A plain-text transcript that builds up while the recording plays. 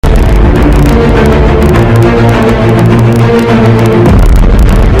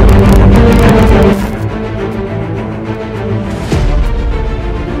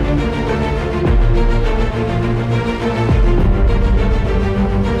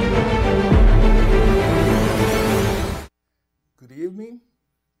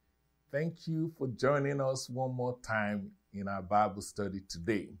Thank you for joining us one more time in our Bible study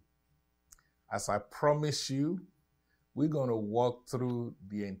today. As I promised you, we're going to walk through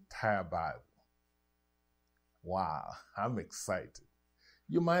the entire Bible. Wow, I'm excited.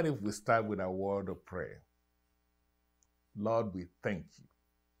 You mind if we start with a word of prayer? Lord, we thank you.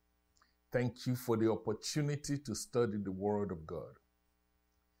 Thank you for the opportunity to study the Word of God.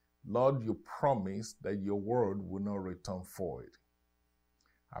 Lord, you promised that your word will not return void.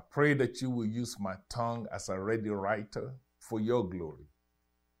 I pray that you will use my tongue as a ready writer for your glory.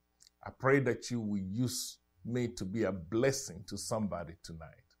 I pray that you will use me to be a blessing to somebody tonight.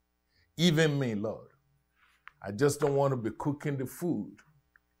 Even me, Lord. I just don't want to be cooking the food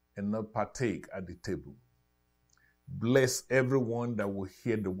and not partake at the table. Bless everyone that will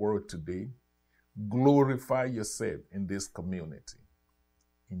hear the word today. Glorify yourself in this community.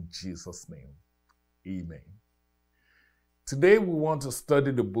 In Jesus' name, amen. Today we want to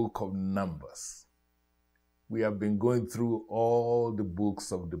study the book of Numbers. We have been going through all the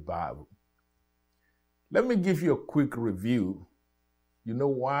books of the Bible. Let me give you a quick review. You know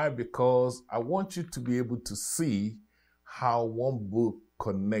why? Because I want you to be able to see how one book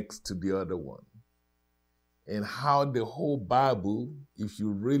connects to the other one. And how the whole Bible, if you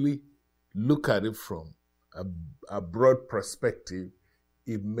really look at it from a broad perspective,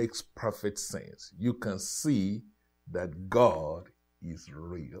 it makes perfect sense. You can see that God is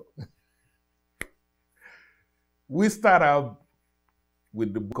real. We start out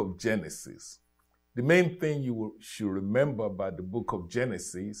with the book of Genesis. The main thing you should remember about the book of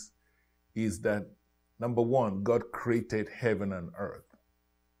Genesis is that, number one, God created heaven and earth.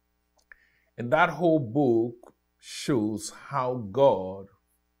 And that whole book shows how God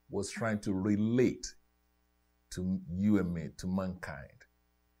was trying to relate to you and me, to mankind.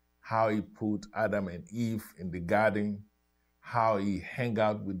 How he put Adam and Eve in the garden, how he hung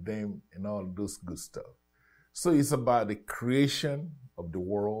out with them, and all those good stuff. So it's about the creation of the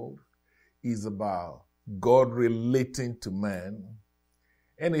world. It's about God relating to man.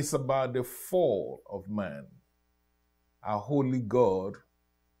 And it's about the fall of man. Our holy God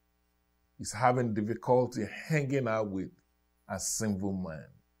is having difficulty hanging out with a sinful man.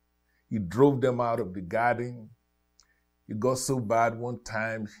 He drove them out of the garden. It got so bad one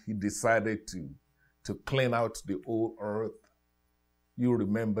time, he decided to clean out the old earth. You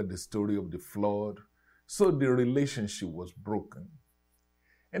remember the story of the flood. So the relationship was broken.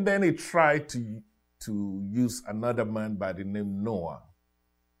 And then he tried to use another man by the name Noah.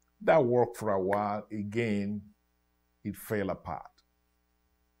 That worked for a while. Again, it fell apart.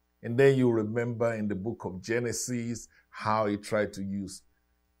 And then you remember in the book of Genesis how he tried to use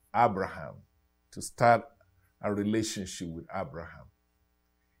Abraham to start a relationship with Abraham.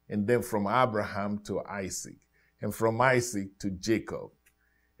 And then from Abraham to Isaac. And from Isaac to Jacob.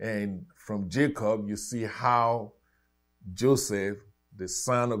 And from Jacob, you see how Joseph, the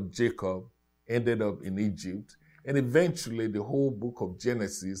son of Jacob, ended up in Egypt. And eventually the whole book of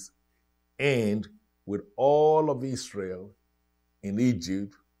Genesis ends with all of Israel in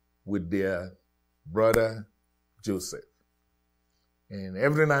Egypt with their brother Joseph. And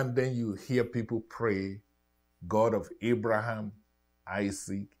every now and then you hear people pray, God of Abraham,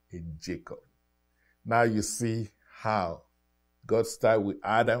 Isaac, and Jacob. Now you see how God started with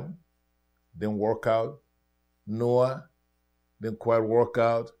Adam, didn't work out. Noah, didn't quite work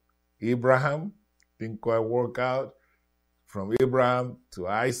out. Abraham, didn't quite work out. From Abraham to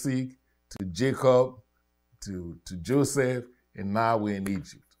Isaac, to Jacob, to Joseph, and now we're in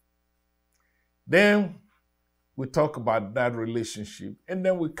Egypt. Then we talk about that relationship, and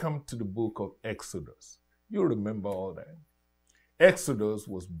then we come to the book of Exodus. You remember all that. Exodus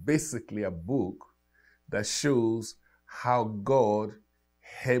was basically a book that shows how God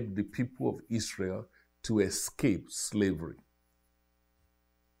helped the people of Israel to escape slavery.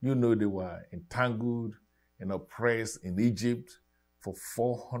 You know they were entangled and oppressed in Egypt for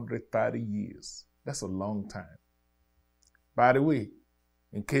 430 years. That's a long time. By the way,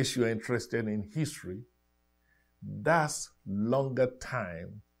 in case you're interested in history, that's longer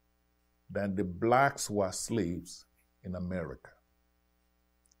time than the blacks were slaves in America.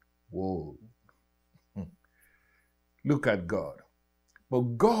 Whoa. Look at God.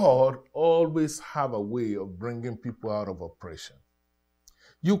 But God always have a way of bringing people out of oppression.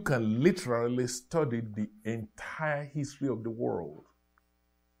 You can literally study the entire history of the world.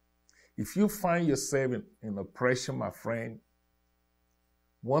 If you find yourself in oppression, my friend,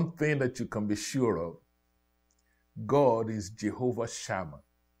 one thing that you can be sure of, God is Jehovah Shammah.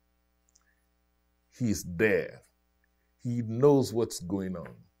 He is there. He knows what's going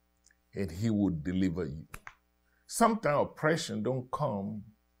on, and he will deliver you. Sometimes oppression don't come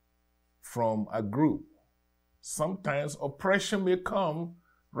from a group. Sometimes oppression may come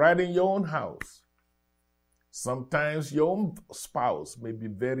right in your own house. Sometimes your own spouse may be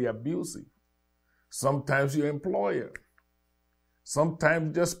very abusive. Sometimes your employer.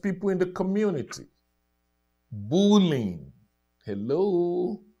 Sometimes just people in the community. Bullying.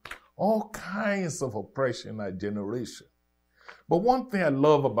 Hello. All kinds of oppression in our generation. But one thing I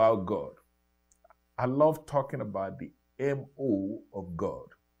love about God, I love talking about the MO of God,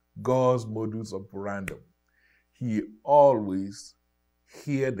 God's modus operandi. He always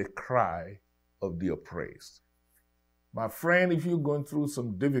hears the cry of the oppressed. My friend, if you're going through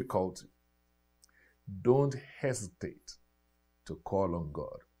some difficulty, don't hesitate to call on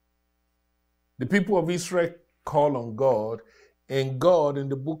God. The people of Israel called on God, and God in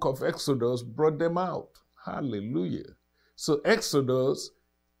the book of Exodus brought them out. Hallelujah. So Exodus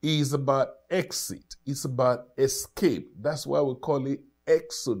is about exit. It's about escape. That's why we call it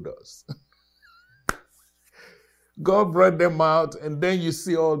Exodus. God brought them out, and then you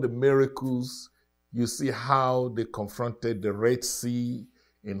see all the miracles. You see how they confronted the Red Sea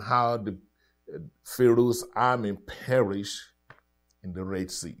and how the Pharaoh's army perished in the Red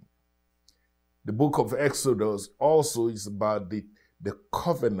Sea. The book of Exodus also is about the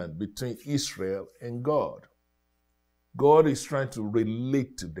covenant between Israel and God. God is trying to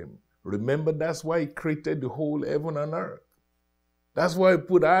relate to them. Remember, that's why he created the whole heaven and earth. That's why he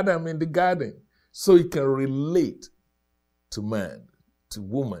put Adam in the garden, so he can relate to man, to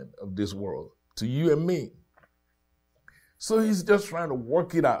woman of this world, to you and me. So he's just trying to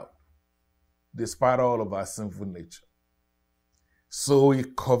work it out, despite all of our sinful nature. So he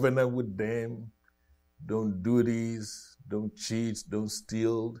covenanted with them. Don't do this, don't cheat, don't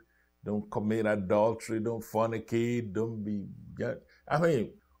steal, don't commit adultery, don't fornicate, don't be... I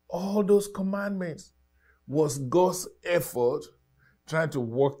mean, all those commandments was God's effort trying to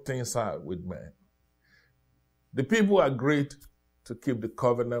work things out with man. The people agreed to keep the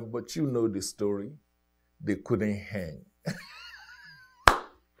covenant, but you know the story. They couldn't hang.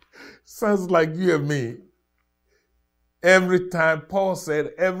 Sounds like you and me. Every time, Paul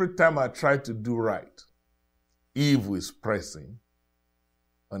said, every time I try to do right, evil is pressing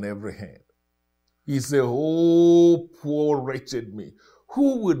on every hand. He said, oh, poor wretched me.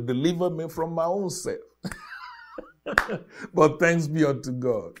 Who will deliver me from my own self? But thanks be unto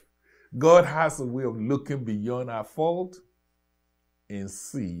God. God has a way of looking beyond our fault and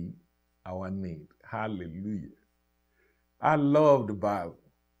see our need. Hallelujah. I love the Bible.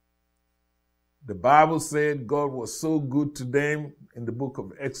 The Bible said God was so good to them in the book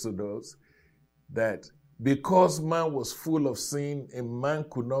of Exodus that because man was full of sin and man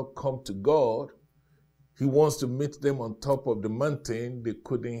could not come to God, he wants to meet them on top of the mountain. They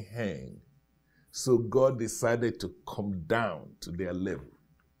couldn't hang. So God decided to come down to their level.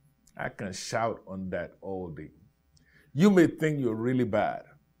 I can shout on that all day. You may think you're really bad,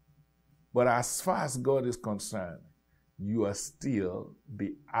 but as far as God is concerned, you are still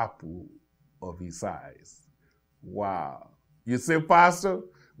the apple of his eyes. Wow. You say, Pastor,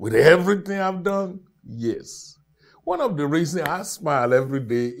 with everything I've done? Yes. One of the reasons I smile every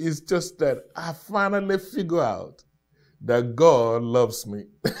day is just that I finally figure out that God loves me.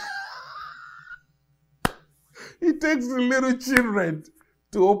 It takes the little children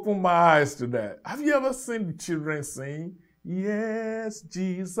to open my eyes to that. Have you ever seen the children sing, yes,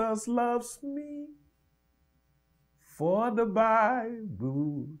 Jesus loves me, for the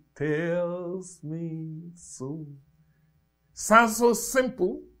Bible tells me so. Sounds so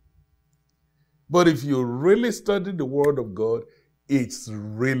simple, but if you really study the Word of God, it's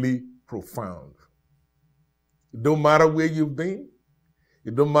really profound. It don't matter where you've been.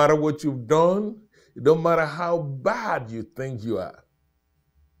 It don't matter what you've done. It don't matter how bad you think you are.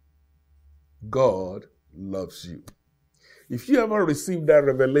 God loves you. If you ever received that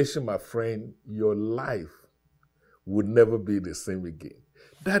revelation, my friend, your life would never be the same again.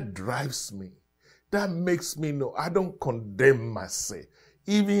 That drives me. That makes me know I don't condemn myself.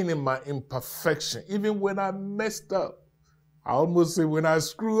 Even in my imperfection, even when I messed up. I almost say when I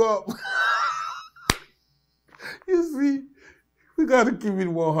screw up. You see, we got to keep it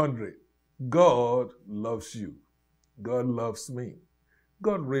 100. God loves you. God loves me.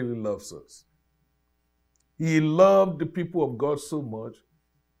 God really loves us. He loved the people of God so much,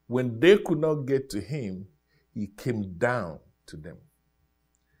 when they could not get to him, he came down to them.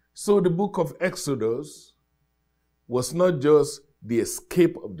 So the book of Exodus was not just the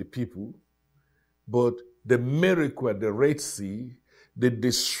escape of the people, but the miracle at the Red Sea, the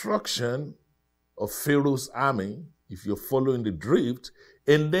destruction of Pharaoh's army, if you're following the drift,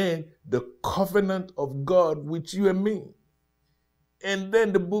 and then the covenant of God with you and me. And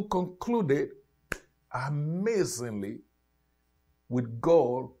then the book concluded amazingly with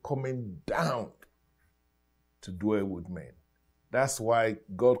God coming down to dwell with men. That's why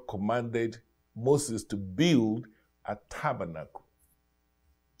God commanded Moses to build a tabernacle.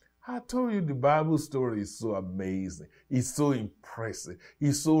 I told you the Bible story is so amazing. It's so impressive.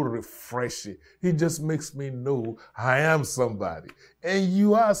 It's so refreshing. It just makes me know I am somebody. And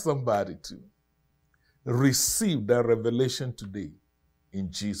you are somebody too. Receive that revelation today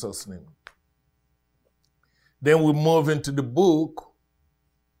in Jesus' name. Then we move into the book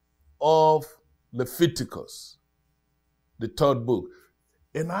of Leviticus, the third book.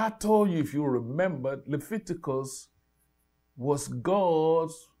 And I told you, if you remember, Leviticus was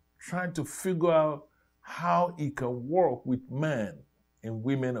God's trying to figure out how he can work with men and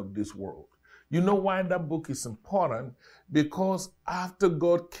women of this world. You know why that book is important? Because after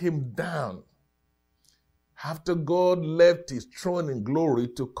God came down, after God left his throne in glory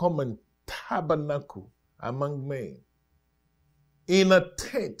to come and tabernacle among men, in a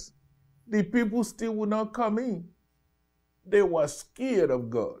tent, the people still would not come in. They were scared of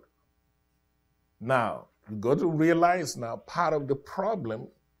God. Now, you got to realize now, part of the problem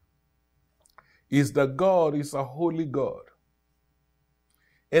is that God is a holy God.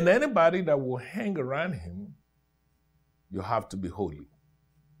 And anybody that will hang around him, you have to be holy.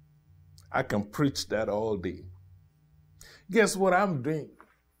 I can preach that all day. Guess what I'm doing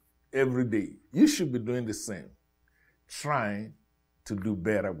every day? You should be doing the same. Trying to do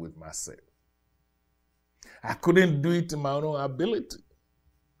better with myself. I couldn't do it in my own ability.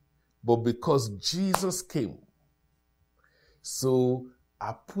 But because Jesus came, so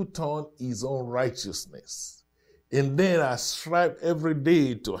I put on his own righteousness. And then I strive every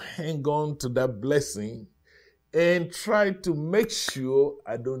day to hang on to that blessing and try to make sure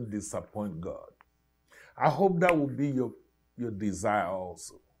I don't disappoint God. I hope that will be your desire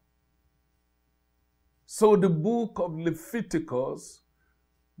also. So the book of Leviticus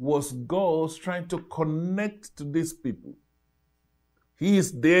was God trying to connect to these people. He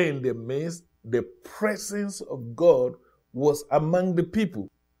is there in their midst. The presence of God was among the people.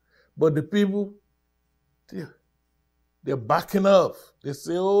 But the people, they're backing up. They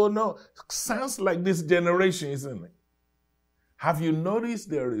say, oh no, sounds like this generation, isn't it? Have you noticed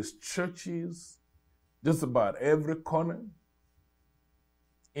there is churches just about every corner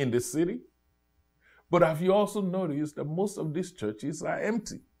in the city? But have you also noticed that most of these churches are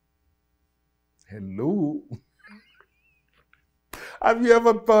empty? Hello? Have you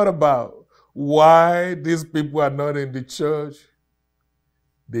ever thought about why these people are not in the church?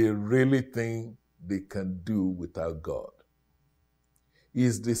 They really think they can do without God.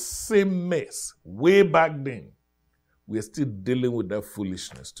 It's the same mess way back then. We're still dealing with that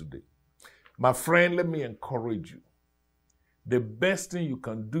foolishness today. My friend, let me encourage you. The best thing you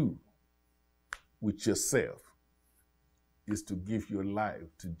can do with yourself is to give your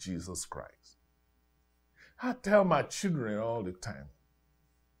life to Jesus Christ. I tell my children all the time,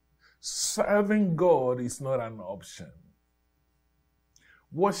 serving God is not an option.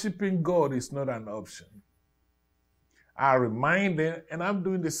 Worshiping God is not an option. I remind them, and I'm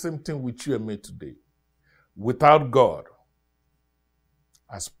doing the same thing with you and me today. Without God,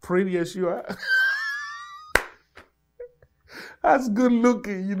 as pretty as you are, as good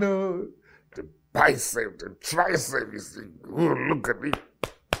looking, you know, the bicep, the tricep, you see, oh, look at me.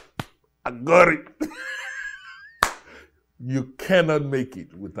 I got it. You cannot make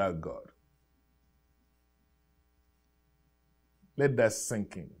it without God. Let that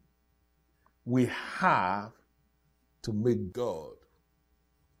sink in. We have to make God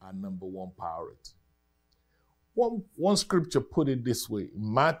our number one priority. One scripture put it this way,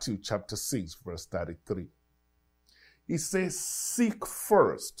 in Matthew chapter 6, verse 33. It says, seek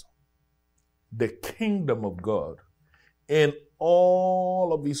first the kingdom of God and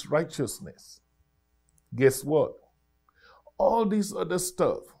all of his righteousness. Guess what? All this other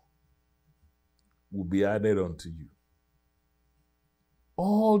stuff will be added unto you.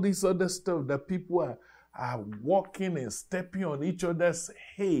 All this other stuff that people are walking and stepping on each other's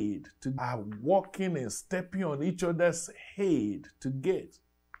head to get,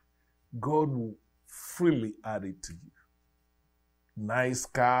 God will freely add it to you. Nice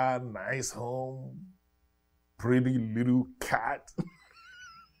car, nice home, pretty little cat.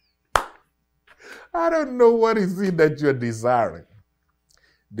 I don't know what is it that you're desiring.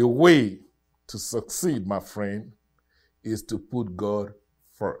 The way to succeed, my friend, is to put God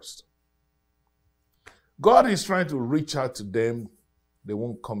first. God is trying to reach out to them. They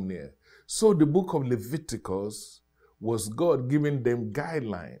won't come near. So the book of Leviticus was God giving them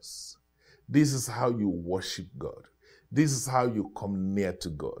guidelines. This is how you worship God. This is how you come near to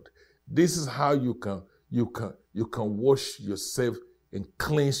God. This is how you can wash yourself and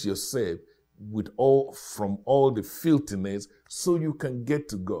cleanse yourself from all the filthiness so you can get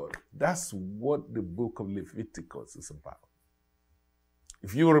to God. That's what the book of Leviticus is about.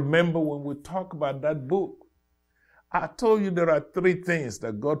 If you remember when we talk about that book, I told you there are 3 things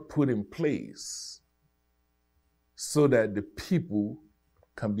that God put in place so that the people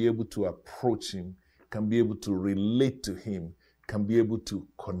can be able to approach him, can be able to relate to him, can be able to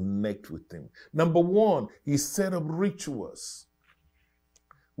connect with him. Number 1, he set up rituals.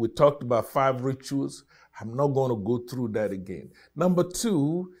 We talked about 5 rituals. I'm not going to go through that again. Number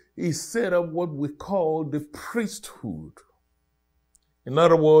 2, he set up what we call the priesthood. In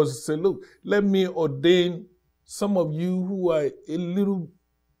other words, he said, look, let me ordain some of you who are a little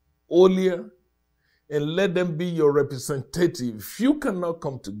holier and let them be your representative. If you cannot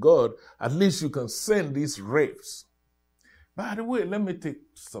come to God, at least you can send these reps. By the way, let me take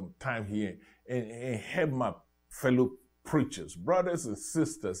some time here and help my fellow preachers, brothers and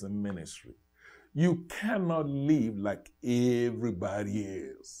sisters in ministry. You cannot live like everybody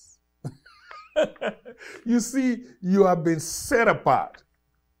else. You see, you have been set apart.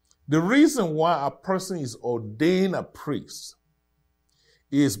 The reason why a person is ordained a priest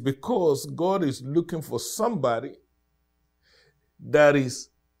is because God is looking for somebody that is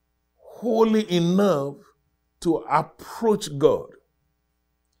holy enough to approach God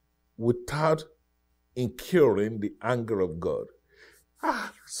without incurring the anger of God.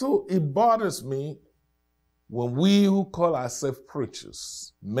 So it bothers me when we who call ourselves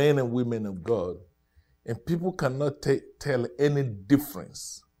preachers, men and women of God, and people cannot tell any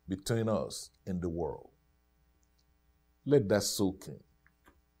difference between us and the world. Let that soak in.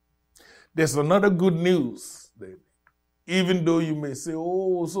 There's another good news. That even though you may say,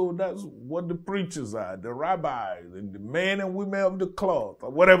 oh, so that's what the preachers are, the rabbis, and the men and women of the cloth, or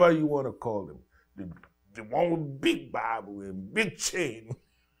whatever you want to call them, the one with big Bible and big chain,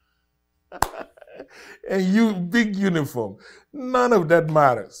 and big uniform. None of that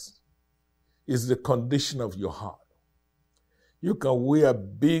matters. It's the condition of your heart. You can wear a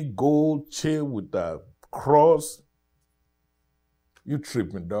big gold chain with a cross. You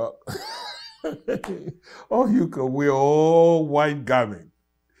tripping, dog. Or you can wear all white garment.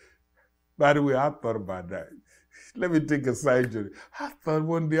 By the way, I thought about that. Let me take a side journey. I thought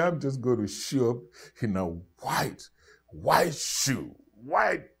one day I'm just going to show up in a white shoe,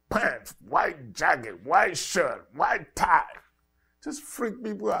 white pants, white jacket, white shirt, white tie. Just freak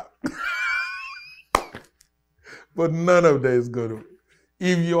people out. But none of that is going to.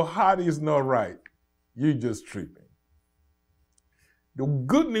 If your heart is not right, you're just tripping. The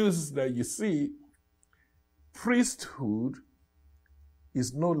good news is that you see, priesthood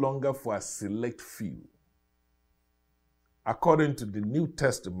is no longer for a select few. According to the New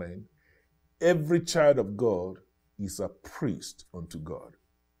Testament, every child of God is a priest unto God.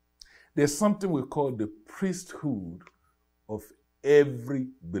 There's something we call the priesthood of every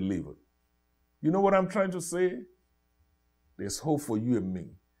believer. You know what I'm trying to say? There's hope for you and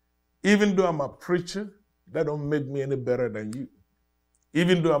me. Even though I'm a preacher, that don't make me any better than you.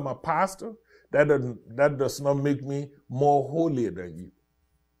 Even though I'm a pastor, that does not make me more holier than you.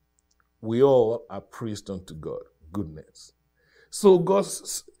 We all are priests unto God. Goodness. So God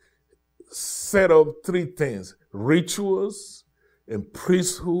set up 3 things: rituals and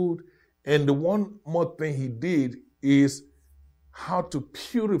priesthood. And the one more thing he did is how to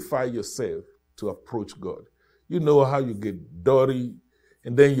purify yourself to approach God. You know how you get dirty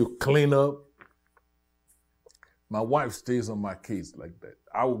and then you clean up. My wife stays on my case like that.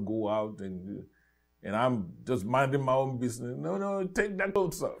 I will go out and I'm just minding my own business. No, take that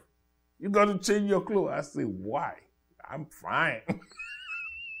clothes off. You got to change your clothes. I say, why? I'm fine.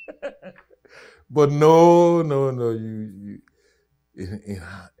 But no.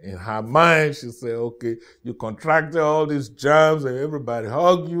 In her mind, she said, okay, you contracted all these germs and everybody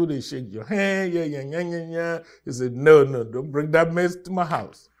hug you, they shake your hand, yeah. He said, no, don't bring that mess to my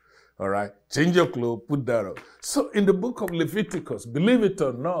house. All right, change your clothes, put that up. So in the book of Leviticus, believe it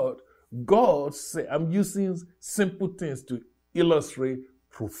or not, God said, I'm using simple things to illustrate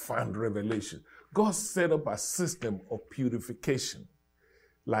profound revelation. God set up a system of purification.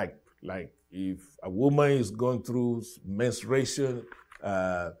 Like if a woman is going through menstruation,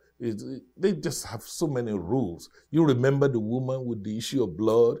 they just have so many rules. You remember the woman with the issue of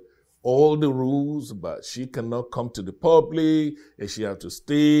blood? All the rules, but she cannot come to the public, and she has to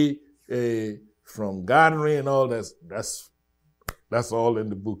stay from gathering and all that. That's all in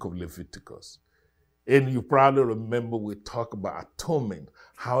the book of Leviticus. And you probably remember we talked about atonement,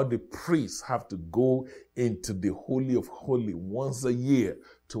 how the priests have to go into the Holy of Holies once a year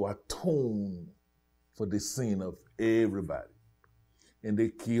to atone for the sin of everybody. And they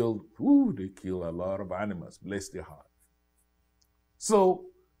killed a lot of animals, bless their heart. So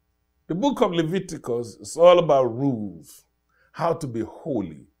the book of Leviticus is all about rules, how to be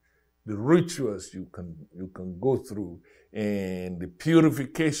holy, the rituals you can go through, and the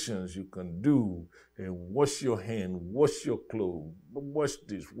purifications you can do, and wash your hand, wash your clothes, wash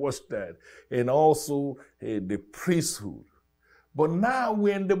this, wash that, and also the priesthood. But now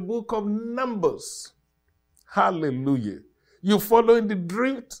we're in the book of Numbers. Hallelujah. You following the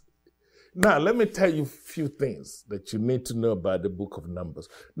drift? Now, let me tell you a few things that you need to know about the book of Numbers.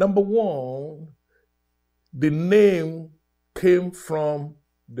 Number one, the name came from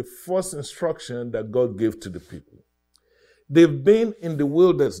the first instruction that God gave to the people. They've been in the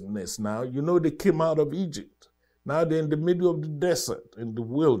wilderness now. You know, they came out of Egypt. Now they're in the middle of the desert, in the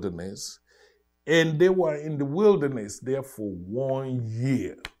wilderness. And they were in the wilderness there for 1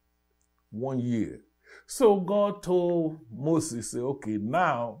 year. 1 year. So God told Moses, say, okay,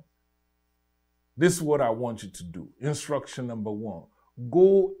 now, this is what I want you to do. Instruction number one,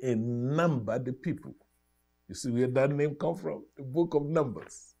 go and number the people. You see where that name come from? The book of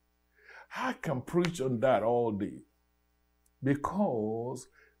Numbers. I can preach on that all day because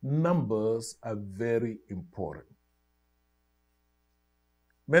numbers are very important.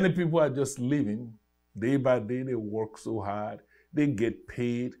 Many people are just living day by day. They work so hard. They get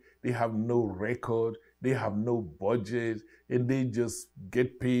paid. They have no record. They have no budget. And they just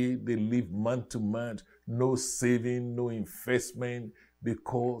get paid. They live month to month. No saving, no investment,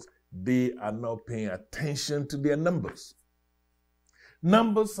 because they are not paying attention to their numbers.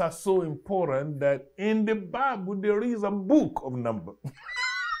 Numbers are so important that in the Bible there is a book of numbers.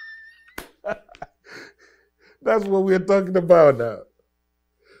 That's what we're talking about now.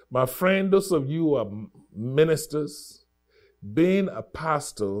 My friend, those of you who are ministers, being a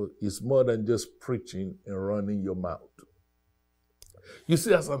pastor is more than just preaching and running your mouth. You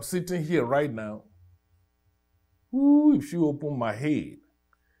see, as I'm sitting here right now, if you open my head,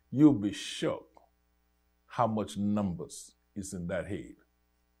 you'll be shocked how much numbers is in that head.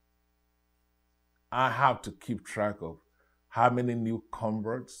 I have to keep track of how many new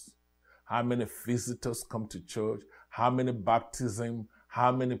converts, how many visitors come to church, how many baptisms,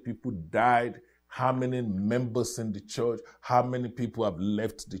 how many people died, how many members in the church, how many people have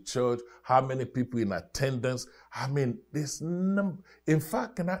left the church, how many people in attendance. I mean, this number. In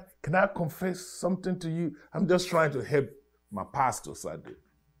fact, can I confess something to you? I'm just trying to help my pastors out there.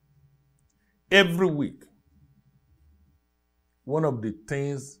 Every week, one of the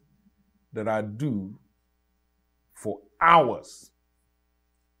things that I do for hours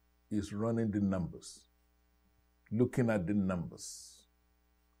is running the numbers, looking at the numbers.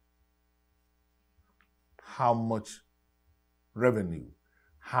 How much revenue?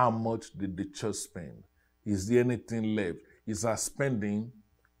 How much did the church spend? Is there anything left? Is our spending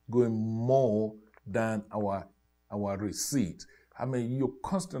going more than our receipt? I mean, you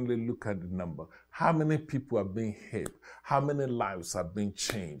constantly look at the number. How many people are being helped? How many lives are being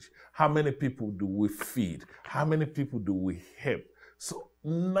changed? How many people do we feed? How many people do we help? So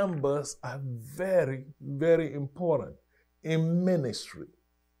numbers are very, very important in ministry.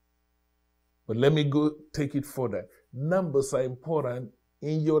 But let me go take it further. Numbers are important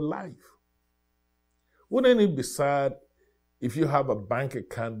in your life. Wouldn't it be sad if you have a bank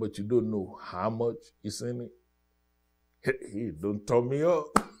account but you don't know how much is in it? Hey, don't turn me up.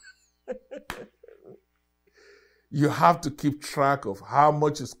 You have to keep track of how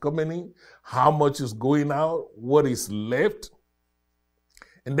much is coming in, how much is going out, what is left.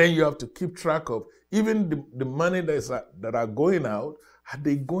 And then you have to keep track of even the money that are going out. Are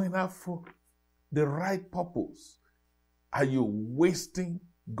they going out for the right purpose? Are you wasting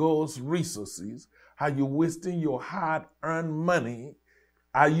God's resources? Are you wasting your hard-earned money?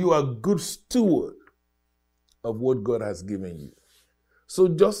 Are you a good steward of what God has given you? So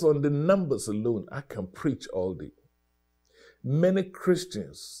just on the numbers alone, I can preach all day. Many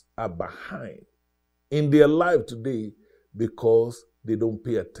Christians are behind in their life today because they don't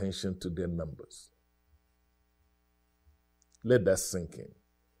pay attention to their numbers. Let that sink in.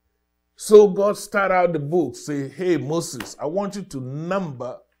 So God started out the book, say, hey, Moses, I want you to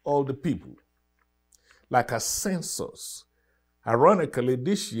number all the people, like a census. Ironically,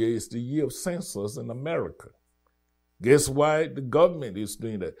 this year is the year of census in America. Guess why the government is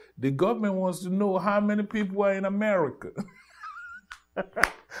doing that? The government wants to know how many people are in America.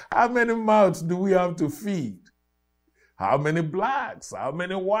 How many mouths do we have to feed? how many blacks, how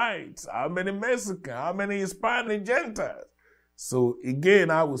many whites, how many Mexicans, how many Hispanic Gentiles. So again,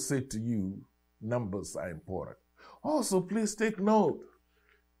 I will say to you, numbers are important. Also, please take note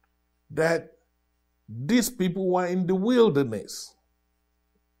that these people were in the wilderness,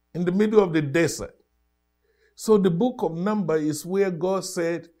 in the middle of the desert. So the book of Numbers is where God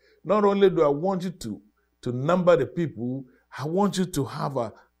said, not only do I want you to number the people, I want you to have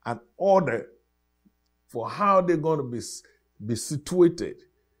an order for how they're going to be situated.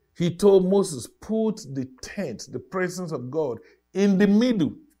 He told Moses, put the tent, the presence of God, in the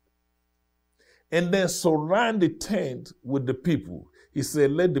middle, and then surround the tent with the people. He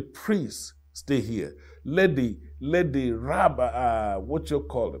said, let the priests stay here. Let the rabbi,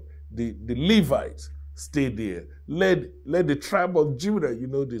 the Levites stay there. Let the tribe of Judah,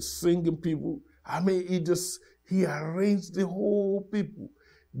 the singing people. I mean, he arranged the whole people.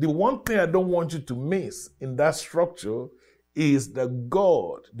 The one thing I don't want you to miss in that structure is that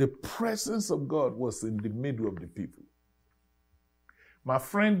God, the presence of God, was in the middle of the people. My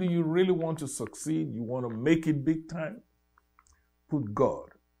friend, do you really want to succeed? You want to make it big time? Put God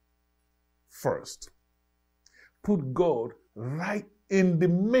first. Put God right in the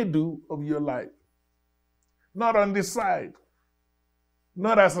middle of your life. Not on the side.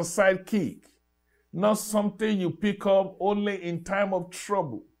 Not as a sidekick. Not something you pick up only in time of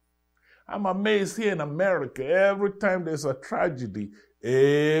trouble. I'm amazed here in America, every time there's a tragedy,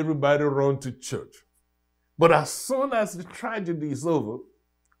 everybody run to church. But as soon as the tragedy is over,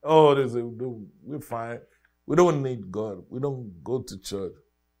 we're fine. We don't need God. We don't go to church.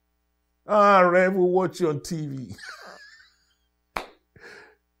 Right, we'll watch you on TV.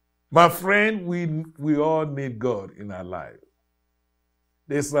 My friend, we all need God in our life.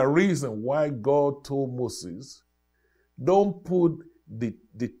 There's a reason why God told Moses, don't put the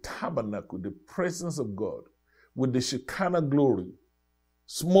tabernacle, the presence of God, with the Shekinah glory,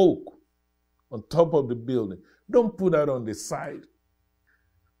 smoke on top of the building. Don't put that on the side.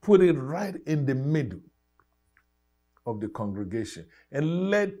 Put it right in the middle of the congregation and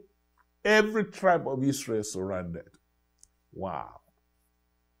let every tribe of Israel surround it. Wow.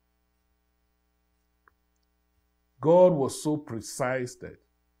 God was so precise that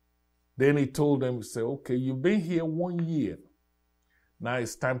then he told them, he said, okay, you've been here 1 year. Now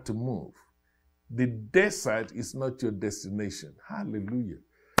it's time to move. The desert is not your destination. Hallelujah.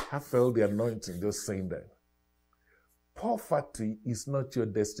 I felt the anointing just saying that. Poverty is not your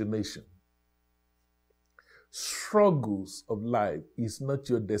destination. Struggles of life is not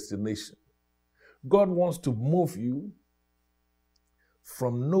your destination. God wants to move you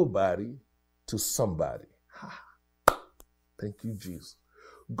from nobody to somebody. Thank you, Jesus.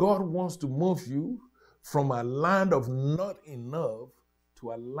 God wants to move you from a land of not enough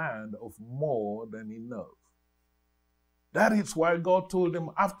to a land of more than enough. That is why God told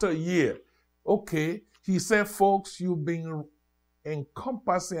them after a year, okay, he said, folks, you've been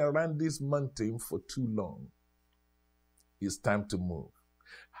encompassing around this mountain for too long. It's time to move.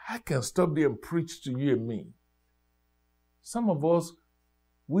 I can stop there and preach to you and me. Some of us,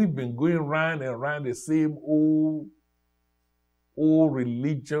 we've been going round and round the same old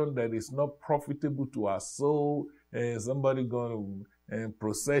religion that is not profitable to our soul, and somebody going and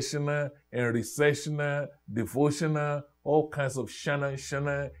processional and recessional, devotional, all kinds of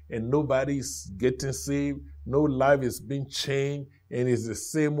shana, and nobody's getting saved. No life is being changed, and it's the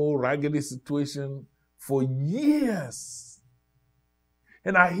same old raggedy situation for years.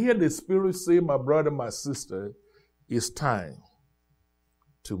 And I hear the Spirit say, my brother, my sister, it's time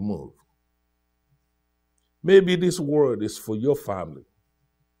to move. Maybe this word is for your family.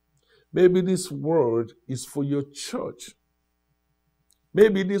 Maybe this word is for your church.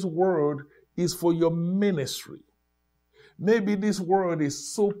 Maybe this word is for your ministry. Maybe this word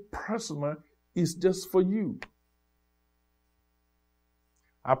is so personal, it's just for you.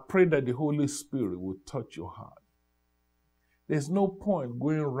 I pray that the Holy Spirit will touch your heart. There's no point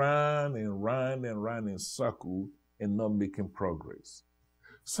going round and round and round in circle and not making progress.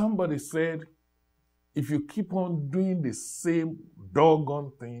 Somebody said, if you keep on doing the same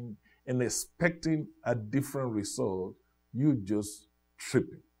doggone thing and expecting a different result, you just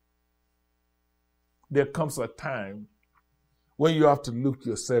tripping. There comes a time when you have to look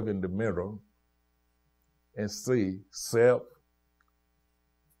yourself in the mirror and say, self,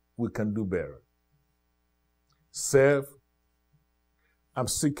 we can do better. Self, I'm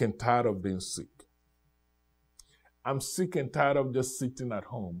sick and tired of being sick. I'm sick and tired of just sitting at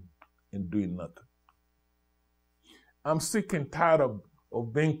home and doing nothing. I'm sick and tired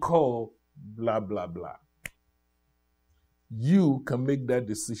of being called blah, blah, blah. You can make that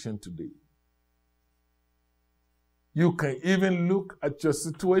decision today. You can even look at your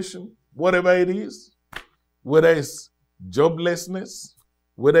situation, whatever it is, whether it's joblessness,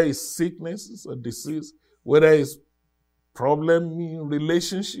 whether it's sickness or disease, whether it's problem in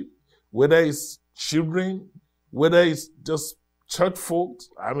relationship, whether it's children, whether it's just church folks.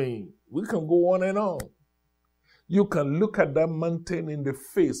 I mean, we can go on and on. You can look at that mountain in the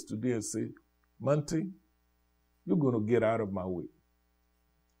face today and say, mountain, you're going to get out of my way.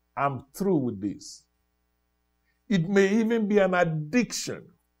 I'm through with this. It may even be an addiction.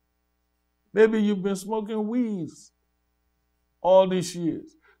 Maybe you've been smoking weeds all these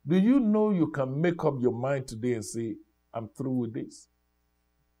years. Do you know you can make up your mind today and say, I'm through with this?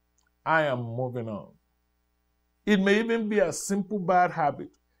 I am moving on. It may even be a simple bad habit.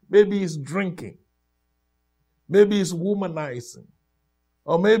 Maybe it's drinking. Maybe it's womanizing.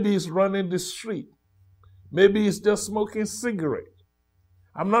 Or maybe it's running the street. Maybe it's just smoking cigarette.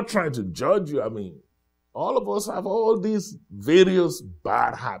 I'm not trying to judge you. I mean, all of us have all these various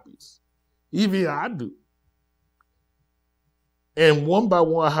bad habits. Even I do. And one by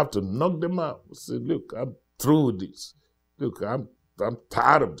one, I have to knock them out. Say, look, I'm through with this. Look, I'm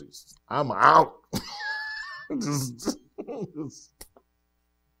tired of this. I'm out.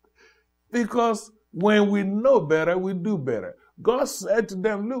 Because when we know better, we do better. God said to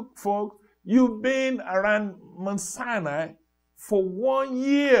them, look, folks, you've been around Mount Sinai for 1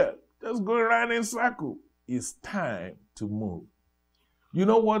 year. Just go around in circle. It's time to move. You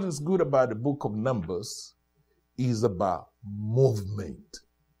know what is good about the book of Numbers? Is about movement.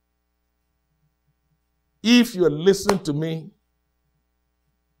 If you're listening to me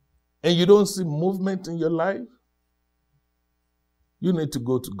and you don't see movement in your life, you need to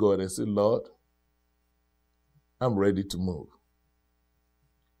go to God and say, Lord, I'm ready to move.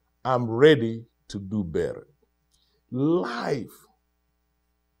 I'm ready to do better. Life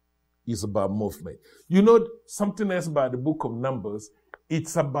is about movement. You know something else about the book of Numbers?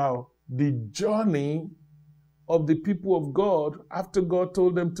 It's about the journey of the people of God after God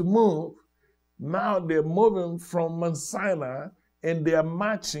told them to move. Now they're moving from Mount Sinai and they are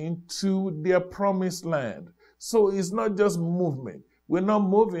marching to their promised land. So it's not just movement. We're not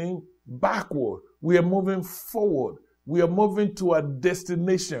moving backward. We are moving forward. We are moving to a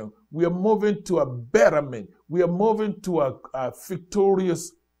destination. We are moving to a betterment. We are moving to a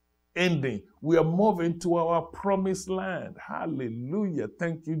victorious ending. We are moving to our promised land. Hallelujah.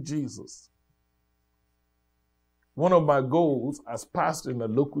 Thank you, Jesus. One of my goals as pastor in a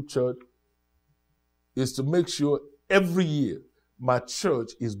local church is to make sure every year my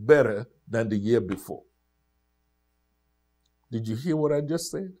church is better than the year before. Did you hear what I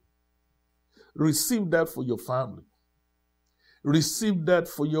just said? Receive that for your family. Receive that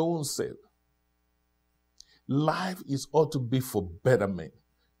for your own self. Life is ought to be for betterment.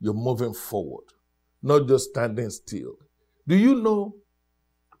 You're moving forward, not just standing still. Do you know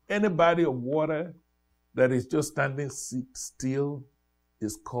any body of water that is just standing still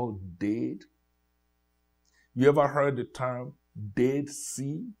is called dead? You ever heard the term Dead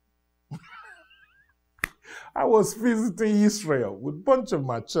Sea? I was visiting Israel with a bunch of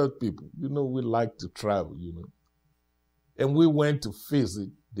my church people. You know, we like to travel, you know. And we went to visit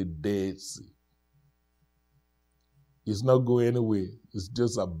the Dead Sea. It's not going anywhere. It's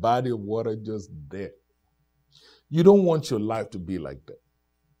just a body of water just there. You don't want your life to be like that.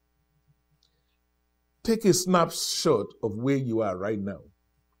 Take a snapshot of where you are right now.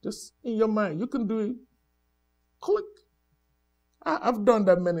 Just in your mind. You can do it. Click. I've done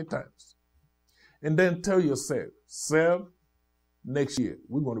that many times. And then tell yourself, self, next year,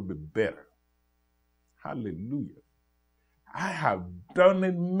 we're going to be better. Hallelujah. I have done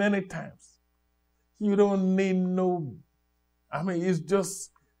it many times. You don't need it's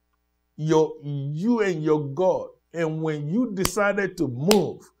just you and your God. And when you decided to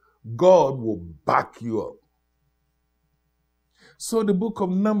move, God will back you up. So the book of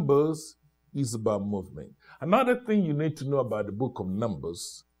Numbers is about movement. Another thing you need to know about the book of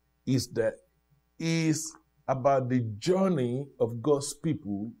Numbers is that it's about the journey of God's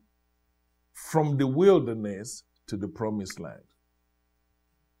people from the wilderness to the promised land.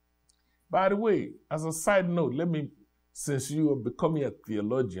 By the way, as a side note, since you are becoming a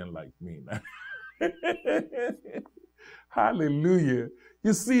theologian like me now, hallelujah.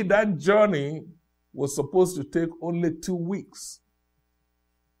 You see, that journey was supposed to take only 2 weeks.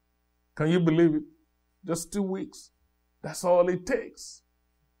 Can you believe it? Just 2 weeks. That's all it takes.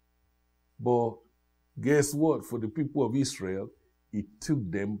 But guess what? For the people of Israel, it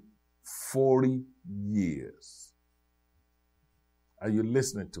took them 40 years. Are you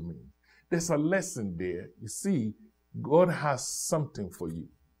listening to me? There's a lesson there. You see, God has something for you.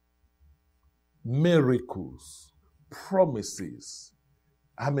 Miracles, promises.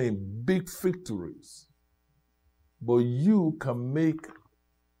 Big victories. But you can make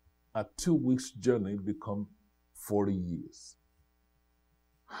a 2 weeks journey become 40 years.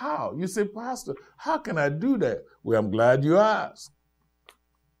 How? You say, Pastor, how can I do that? Well, I'm glad you asked.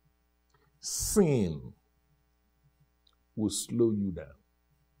 Sin will slow you down.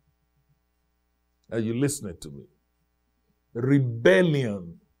 Are you listening to me?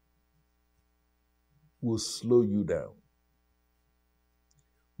 Rebellion will slow you down.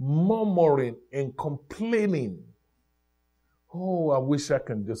 Murmuring and complaining. Oh, I wish I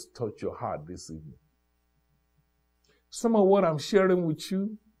can just touch your heart this evening. Some of what I'm sharing with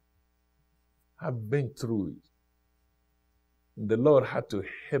you, I've been through it. And the Lord had to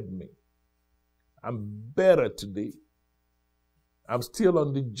help me. I'm better today. I'm still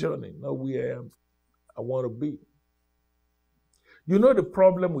on the journey, not where I want to be. You know the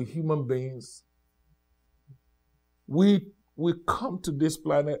problem with human beings? We come to this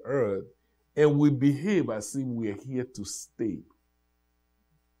planet Earth and we behave as if we are here to stay.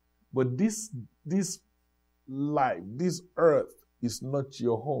 But this life, this earth is not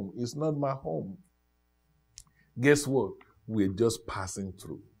your home. It's not my home. Guess what? We're just passing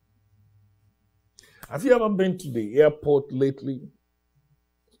through. Have you ever been to the airport lately?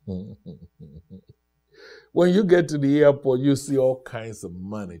 When you get to the airport, you see all kinds of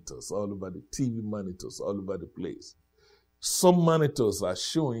monitors all over, the TV monitors all over the place. Some monitors are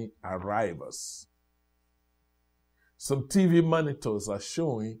showing arrivals. Some TV monitors are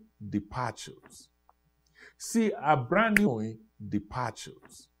showing departures. See a brand new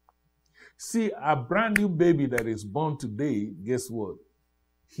departures. See a brand new baby that is born today, guess what?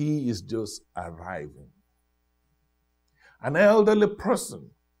 He is just arriving. An elderly person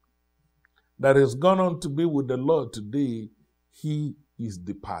that has gone on to be with the Lord today, he is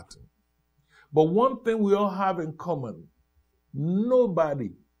departing. But one thing we all have in common,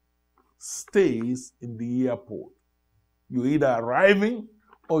 nobody stays in the airport. You're either arriving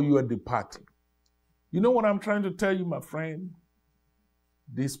or you are departing. You know what I'm trying to tell you, my friend?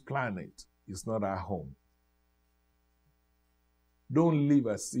 This planet is not our home. Don't live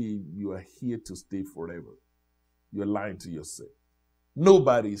as if you are here to stay forever. You're lying to yourself.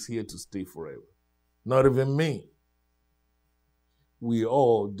 Nobody is here to stay forever. Not even me. We're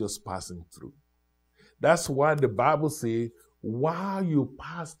all just passing through. That's why the Bible says, while you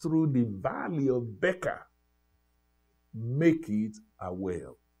pass through the valley of Baca, make it a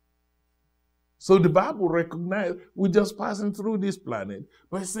well. So the Bible recognizes we're just passing through this planet,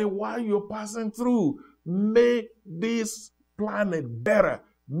 but it says, while you're passing through, make this planet better.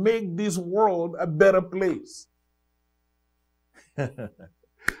 Make this world a better place.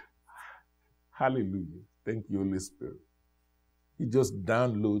 Hallelujah. Thank you, Holy Spirit. He just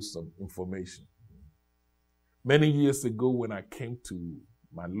downloads some information. Many years ago, when I came to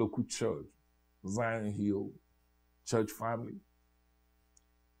my local church, Zion Hill Church Family,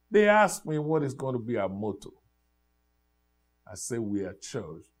 they asked me what is going to be our motto. I said, we are a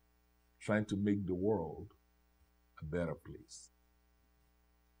church trying to make the world a better place.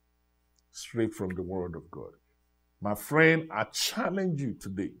 Straight from the Word of God. My friend, I challenge you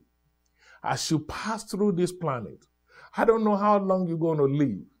today. As you pass through this planet, I don't know how long you're going to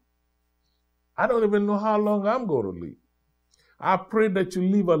live. I don't even know how long I'm going to live. I pray that you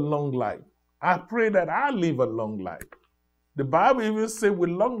live a long life. I pray that I live a long life. The Bible even says with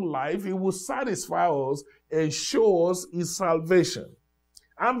long life, He will satisfy us and show us His salvation.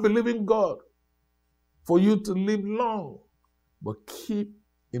 I'm believing God for you to live long, but keep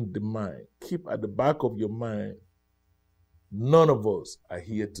in the mind, keep at the back of your mind, none of us are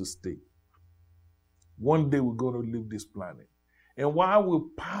here to stay. One day we're going to leave this planet. And while we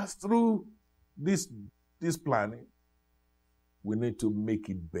pass through this planet, we need to make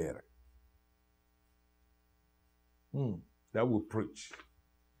it better. That will preach.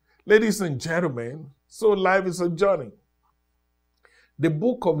 Ladies and gentlemen, so life is a journey. The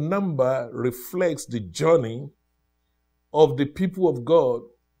book of Numbers reflects the journey of the people of God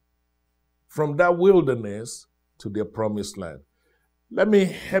from that wilderness to their promised land. Let me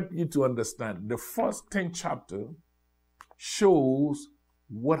help you to understand. The first 10 chapters shows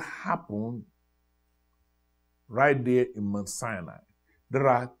what happened right there in Mount Sinai. There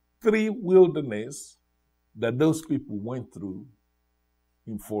are 3 wildernesses that those people went through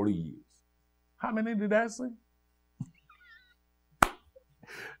in 40 years. How many did I say?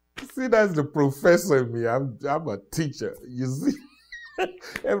 See, that's the professor in me. I'm a teacher. You see,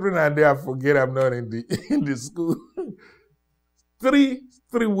 every now and then I forget I'm not in the school. 3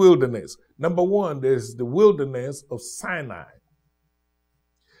 wilderness. Number 1, there's the wilderness of Sinai.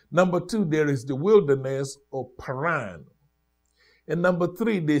 Number 2, there is the wilderness of Paran. And number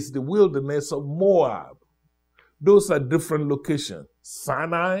 3, there's the wilderness of Moab. Those are different locations.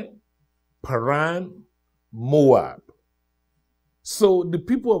 Sinai, Paran, Moab. So the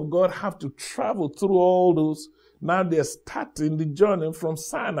people of God have to travel through all those. Now they're starting the journey from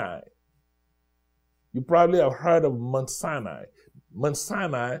Sinai. You probably have heard of Mount Sinai. Mount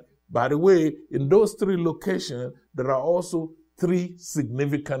Sinai, by the way, in those 3 locations, there are also 3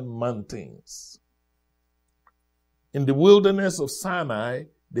 significant mountains. In the wilderness of Sinai,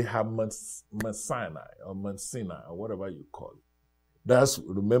 they have Mount Sinai or Mount Sinai or whatever you call it.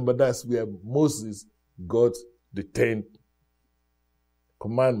 Remember, that's where Moses got the 10th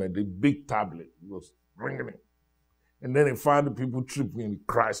commandment, the big tablet. He was bringing it. And then he found the people tripping and he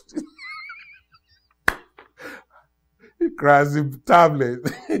crashed it. He crashed the tablet.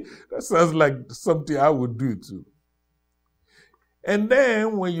 That sounds like something I would do too. And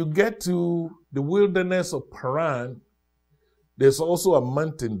then when you get to the wilderness of Paran, there's also a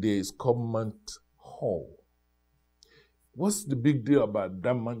mountain there. It's called Mount Hor. What's the big deal about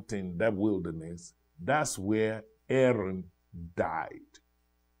that mountain, that wilderness? That's where Aaron died.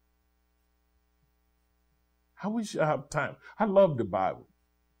 I wish I have time. I love the Bible.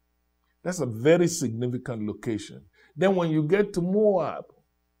 That's a very significant location. Then when you get to Moab,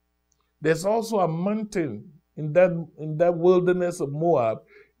 there's also a mountain in that wilderness of Moab.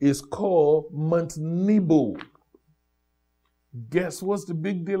 It's called Mount Nebo. Guess what's the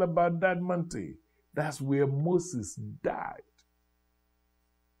big deal about that mountain? That's where Moses died.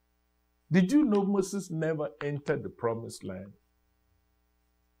 Did you know Moses never entered the promised land?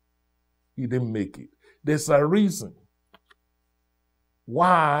 He didn't make it. There's a reason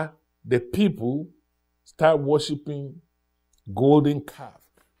why the people start worshiping golden calf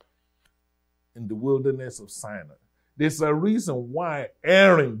in the wilderness of Sinai. There's a reason why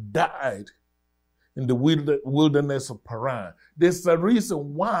Aaron died in the wilderness of Paran. There's a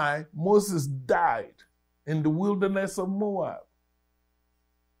reason why Moses died in the wilderness of Moab.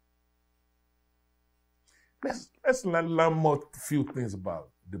 Let's learn more few things about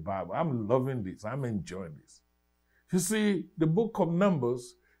the Bible. I'm loving this. I'm enjoying this. You see, the book of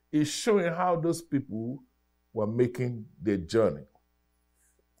Numbers is showing how those people were making their journey.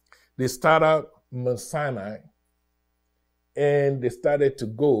 They started out Mount Sinai and they started to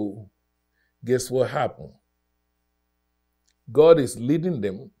go. Guess what happened? God is leading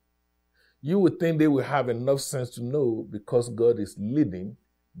them. You would think they would have enough sense to know because God is leading,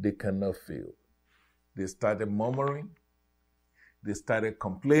 they cannot fail. They started murmuring. They started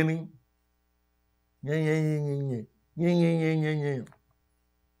complaining. And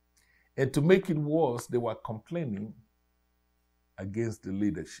to make it worse, they were complaining against the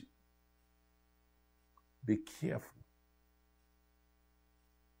leadership. Be careful.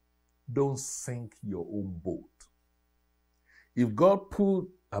 Don't sink your own boat. If God put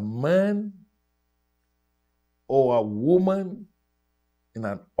a man or a woman in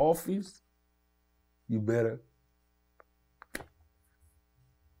an office, you better.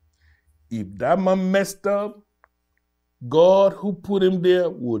 If that man messed up, God who put him there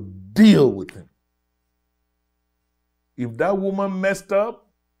will deal with him. If that woman messed up,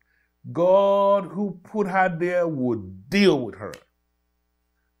 God who put her there will deal with her.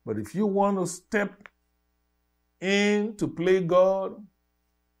 But if you want to step in to play God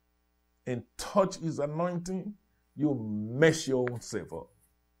and touch his anointing, you'll mess your own self up.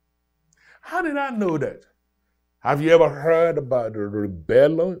 How did I know that? Have you ever heard about the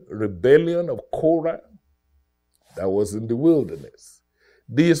rebellion of Korah? That was in the wilderness.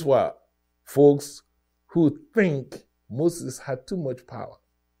 These were folks who think Moses had too much power.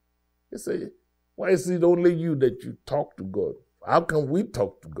 They say, why is it only you that you talk to God? How can we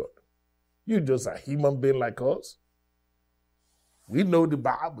talk to God? You're just a human being like us. We know the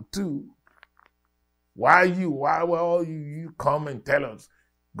Bible too. Why will you come and tell us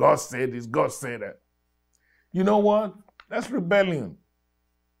God said this, God said that? You know what? That's rebellion.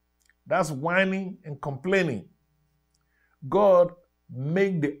 That's whining and complaining. God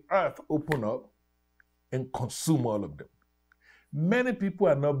made the earth open up and consume all of them. Many people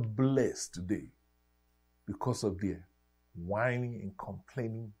are not blessed today because of their whining and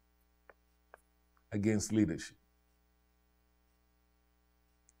complaining against leadership.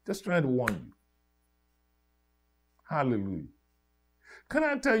 Just trying to warn you. Hallelujah. Can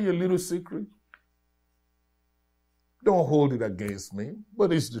I tell you a little secret? Don't hold it against me,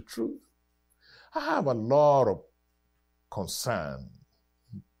 but it's the truth. I have a lot of concern,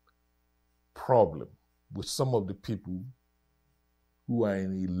 problem with some of the people who are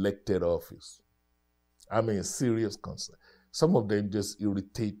in elected office. I mean, serious concern. Some of them just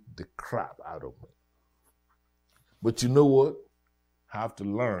irritate the crap out of me. But you know what? I have to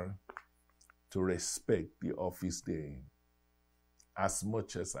learn to respect the office they're in as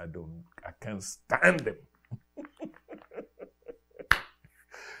much as I can't stand them.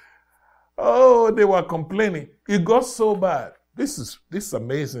 Oh, they were complaining. It got so bad. This is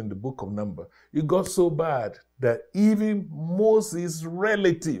amazing, the book of Numbers. It got so bad that even Moses'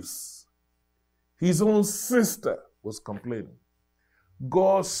 relatives, his own sister, was complaining.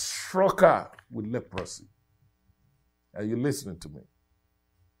 God struck her with leprosy. Are you listening to me?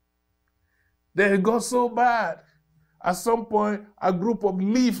 Then it got so bad. At some point, a group of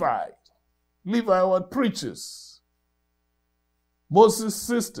Levi were preachers, Moses'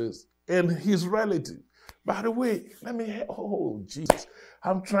 sisters, and his relatives. By the way, oh, Jesus,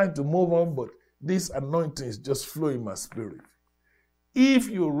 I'm trying to move on, but this anointing is just flowing my spirit. If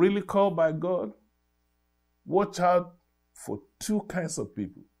you're really called by God, watch out for two kinds of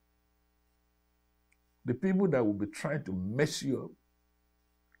people. The people that will be trying to mess you up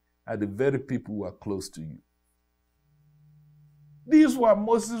are the very people who are close to you. These were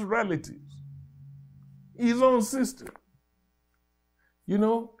Moses' relatives, his own sister. You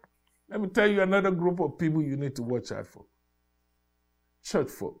know, let me tell you another group of people you need to watch out for. Church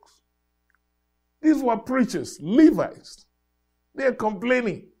folks. These were preachers, Levites. They're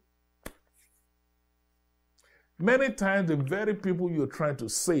complaining. Many times the very people you're trying to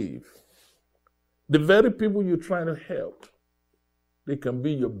save, the very people you're trying to help, they can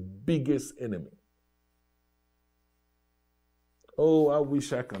be your biggest enemy. Oh, I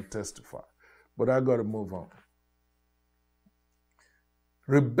wish I can testify, but I got to move on.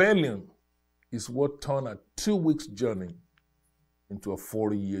 Rebellion is what turned a 2-week journey into a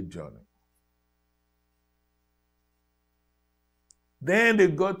 40-year journey. Then they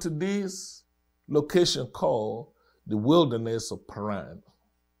got to this location called the wilderness of Paran.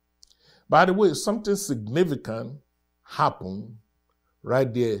 By the way, something significant happened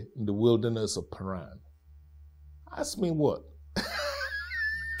right there in the wilderness of Paran. Ask me what?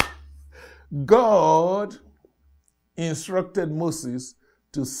 God instructed Moses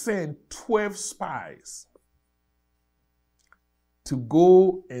to send 12 spies to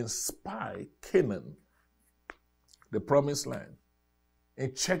go and spy Canaan, the promised land,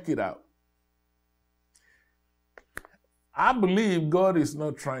 and check it out. I believe God is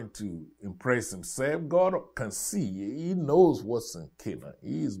not trying to impress himself. God can see. He knows what's in Canaan.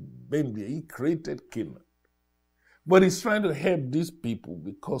 He's been there. He created Canaan. But he's trying to help these people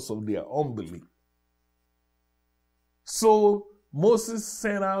because of their unbelief. So Moses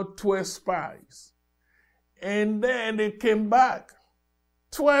sent out 12 spies. And then they came back.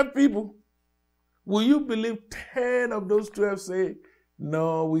 12 people. Will you believe 10 of those 12 say,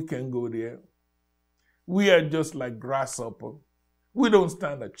 no, we can't go there. We are just like grasshopper. We don't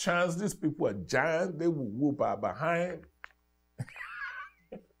stand a chance. These people are giants. They will whoop our behind.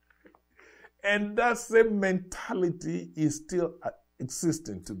 And that same mentality is still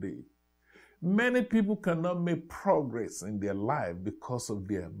existing today. Many people cannot make progress in their life because of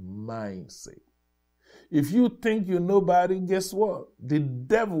their mindset. If you think you're nobody, guess what? The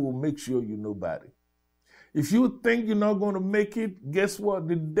devil will make sure you're nobody. If you think you're not going to make it, guess what?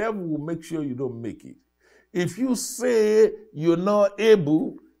 The devil will make sure you don't make it. If you say you're not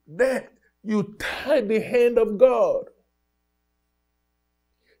able, then you tie the hand of God.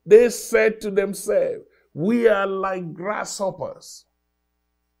 They said to themselves, we are like grasshoppers.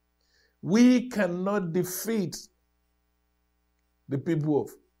 We cannot defeat the people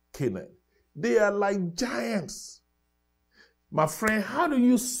of Canaan. They are like giants. My friend, how do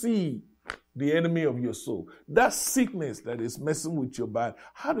you see the enemy of your soul? That sickness that is messing with your body,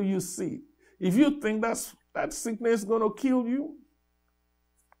 how do you see it? If you think that sickness is going to kill you,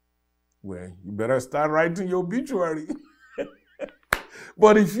 well, you better start writing your obituary.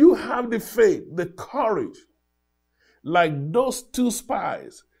 But if you have the faith, the courage, like those two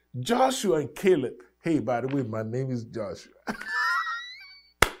spies, Joshua and Caleb. Hey, by the way, my name is Joshua.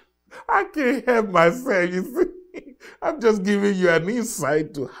 I can't help myself, you see. I'm just giving you an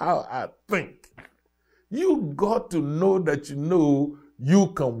insight to how I think. You got to know that you know you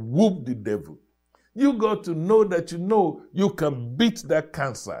can whoop the devil. You got to know that you know you can beat that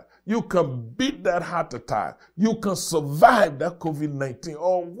cancer. You can beat that heart attack. You can survive that COVID-19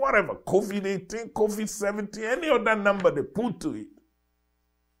 or whatever, COVID-18, COVID-17, any other number they put to it.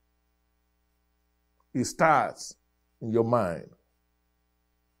 It starts in your mind.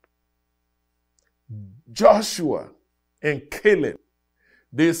 Joshua and Caleb,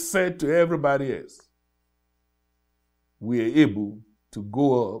 they said to everybody else, we are able to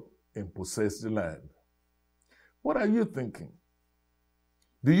go up and possess the land. What are you thinking?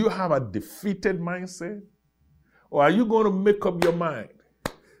 Do you have a defeated mindset? Or are you going to make up your mind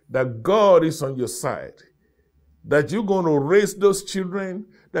that God is on your side, that you're going to raise those children,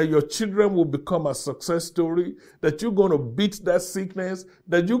 that your children will become a success story, that you're going to beat that sickness,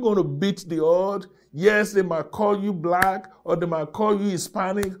 that you're going to beat the odds? Yes, they might call you black, or they might call you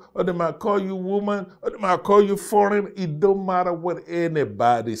Hispanic, or they might call you woman, or they might call you foreign. It don't matter what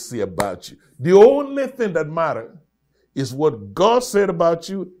anybody say about you. The only thing that matters is what God said about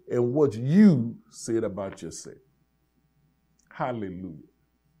you and what you said about yourself. Hallelujah.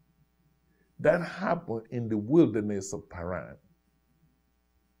 That happened in the wilderness of Paran.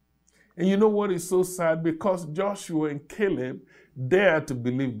 And you know what is so sad? Because Joshua and Caleb dared to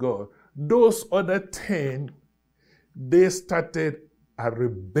believe God. Those other 10, they started a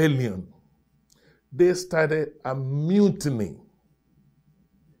rebellion. They started a mutiny.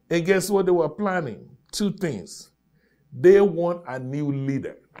 And guess what they were planning? 2 things. They want a new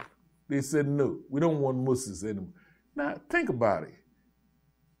leader. They said, no, we don't want Moses anymore. Now, think about it.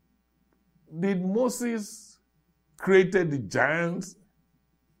 Did Moses create the giants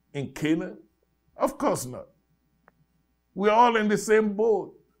in Canaan? Of course not. We're all in the same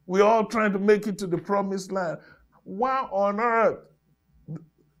boat. We're all trying to make it to the promised land. Why on earth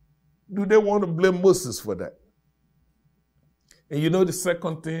do they want to blame Moses for that? And you know the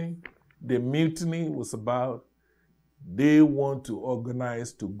second thing the mutiny was about? They want to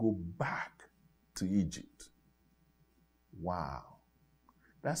organize to go back to Egypt. Wow,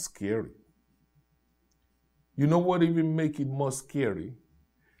 that's scary. You know what even makes it more scary?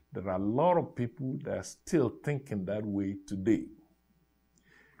 There are a lot of people that are still thinking that way today.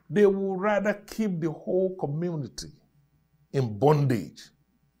 They would rather keep the whole community in bondage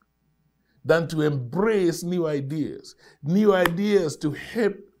than to embrace new ideas to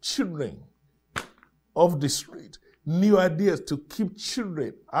help children off the street, new ideas to keep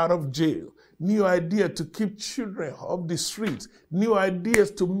children out of jail, new ideas to keep children off the streets, new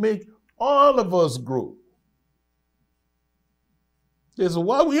ideas to make all of us grow. That's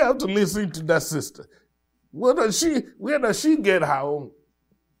why we have to listen to that sister. Where does she get her own?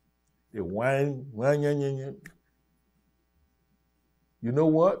 The wine. You know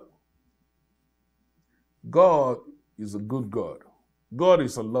what? God is a good God. God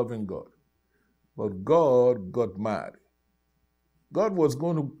is a loving God. But God got mad. God was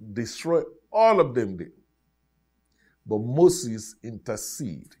going to destroy all of them there. But Moses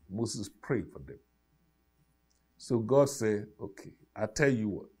interceded. Moses prayed for them. So God said, okay, I tell you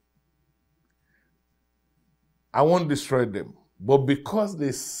what. I won't destroy them. But because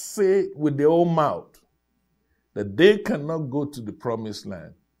they say with their own mouth that they cannot go to the promised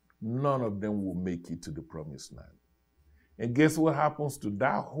land, none of them will make it to the promised land. And guess what happens to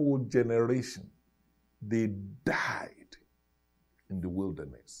that whole generation? They died in the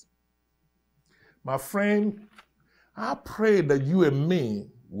wilderness. My friend, I pray that you and me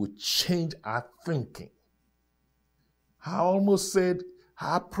will change our thinking. I almost said,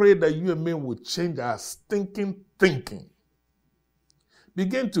 I pray that you and me will change our stinking thinking.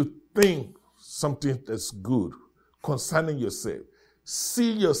 Begin to think something that's good concerning yourself.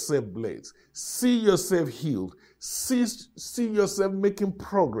 See yourself blessed. See yourself healed. See yourself making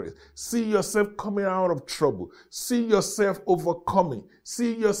progress. See yourself coming out of trouble. See yourself overcoming.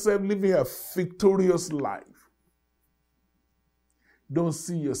 See yourself living a victorious life. Don't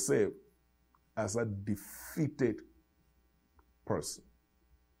see yourself as a defeated person.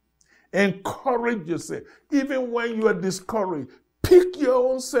 Encourage yourself. Even when you are discouraged, pick your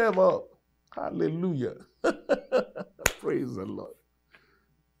own self up. Hallelujah. Praise the Lord.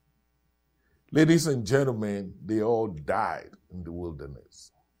 Ladies and gentlemen, they all died in the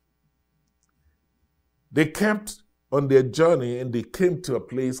wilderness. They kept on their journey and they came to a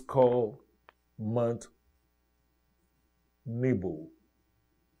place called Mount Nebo.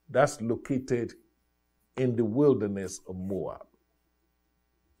 That's located in the wilderness of Moab.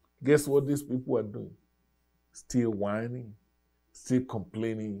 Guess what these people are doing? Still whining, still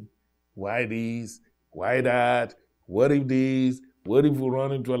complaining. Why this? Why that? What if this? What if we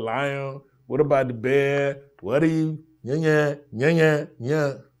run into a lion? What about the bear? What if?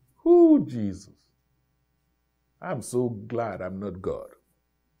 Who, Jesus? I'm so glad I'm not God.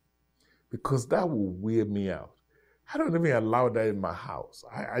 Because that will wear me out. I don't even allow that in my house.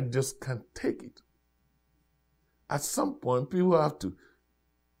 I just can't take it. At some point, people have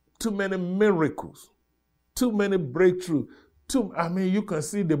too many miracles, too many breakthroughs. You can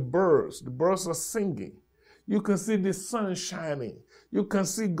see the birds. The birds are singing. You can see the sun shining. You can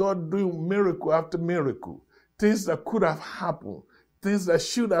see God doing miracle after miracle. Things that could have happened. things that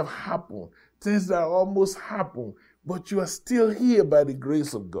should have happened, things that almost happened, but you are still here by the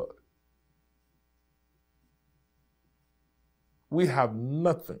grace of God. We have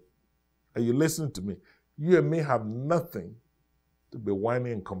nothing. Are you listening to me? You and me have nothing to be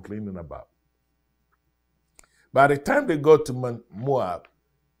whining and complaining about. By the time they got to Moab,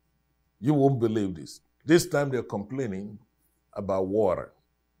 you won't believe this. This time they're complaining about water.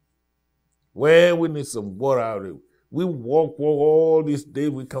 Well, we need some water out here. We walk all this day,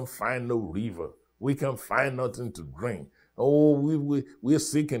 we can't find no river. We can't find nothing to drink. Oh, we're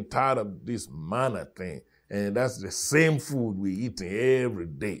sick and tired of this manna thing. And that's the same food we eat every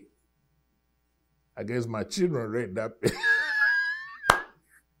day. I guess my children read that.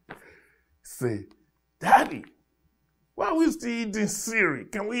 Say, Daddy, why are we still eating cereal?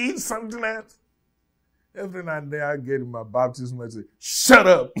 Can we eat something else? Every now and then I get in my baptism and say, shut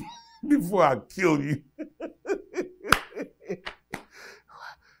up before I kill you.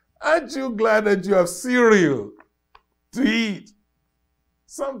 Aren't you glad that you have cereal to eat?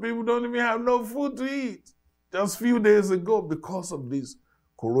 Some people don't even have no food to eat. Just a few days ago, because of this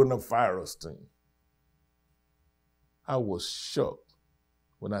coronavirus thing, I was shocked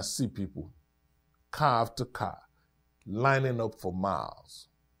when I see people, car after car, lining up for miles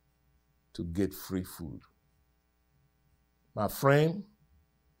to get free food. My friend,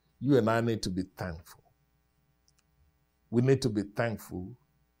 you and I need to be thankful. We need to be thankful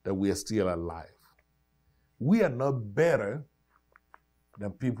that we are still alive. We are not better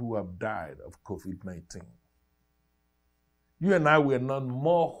than people who have died of COVID-19. You and I were not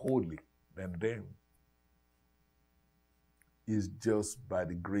more holy than them. It's just by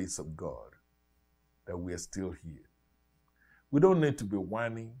the grace of God that we are still here. We don't need to be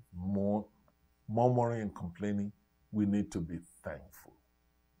whining, murmuring and complaining. We need to be thankful.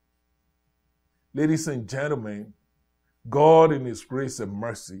 Ladies and gentlemen, God in His grace and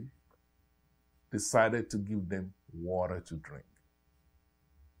mercy decided to give them water to drink.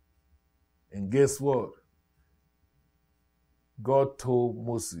 And guess what? God told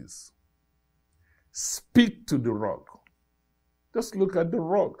Moses, speak to the rock. Just look at the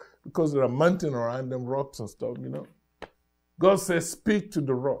rock, because there are mountains around them, rocks and stuff, you know. God says, speak to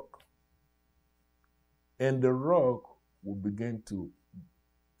the rock. And the rock will begin to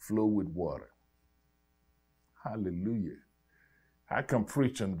flow with water. Hallelujah. I can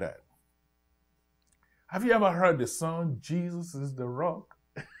preach on that. Have you ever heard the song, Jesus is the rock?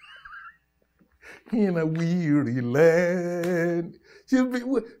 In a weary land.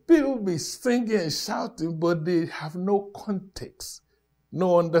 People be singing and shouting, but they have no context,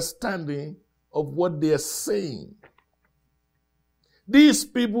 no understanding of what they are saying. These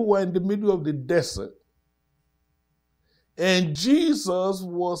people were in the middle of the desert, and Jesus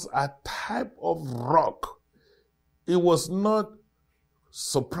was a type of rock. It was not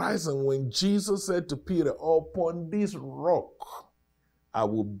surprising when Jesus said to Peter, upon this rock I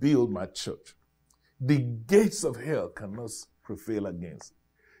will build my church. The gates of hell cannot prevail against it.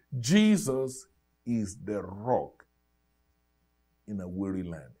 Jesus is the rock in a weary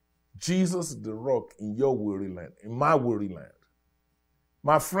land. Jesus is the rock in your weary land, in my weary land.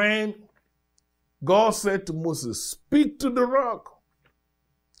 My friend, God said to Moses, speak to the rock,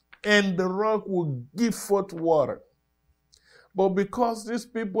 and the rock will give forth water. But because these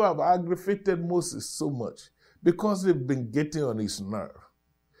people have aggravated Moses so much, because they've been getting on his nerve,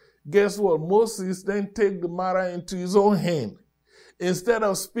 guess what? Moses then take the matter into his own hand. Instead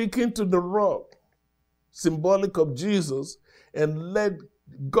of speaking to the rock, symbolic of Jesus, and let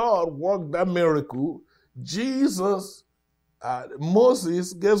God work that miracle,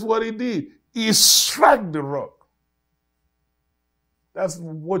 Moses, guess what he did? He struck the rock. That's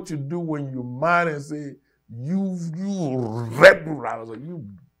what you do when you mad and say, you rebel, you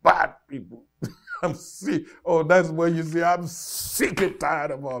bad people. I'm sick. Oh, that's where you say, I'm sick and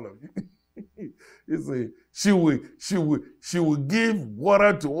tired of all of you. You say, she will give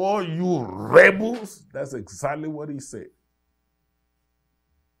water to all you rebels. That's exactly what he said.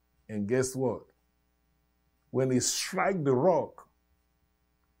 And guess what? When he struck the rock,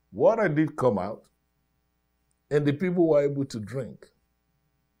 water did come out, and the people were able to drink.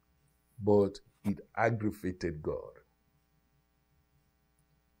 But it aggravated God.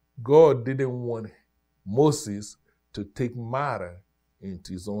 God didn't want Moses to take matter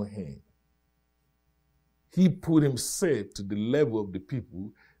into his own hand. He put himself to the level of the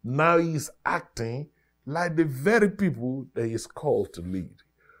people. Now he's acting like the very people that he's called to lead.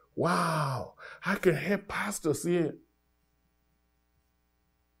 Wow, I can help pastors here.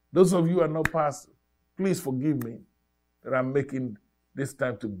 Those of you who are not pastors, please forgive me that I'm making this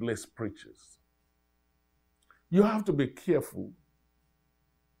time to bless preachers. You have to be careful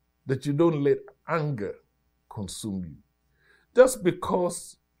that you don't let anger consume you. Just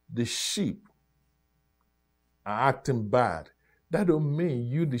because the sheep are acting bad, that don't mean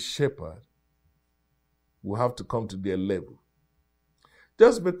you, the shepherd, will have to come to their level.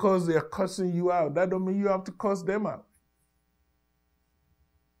 Just because they are cussing you out, that don't mean you have to cuss them out.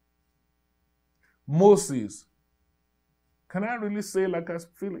 Moses, can I really say like I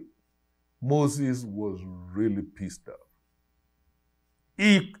feel it? Moses was really pissed off.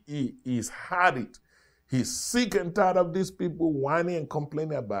 He's had it. He's sick and tired of these people whining and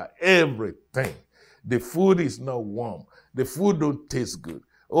complaining about everything. The food is not warm. The food don't taste good.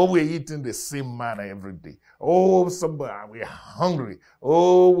 Oh, we're eating the same manner every day. Oh, we're hungry.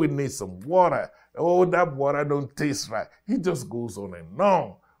 Oh, we need some water. Oh, that water don't taste right. He just goes on and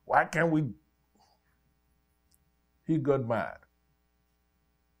on. Why can't we? He got mad.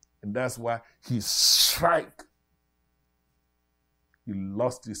 And that's why he strike. He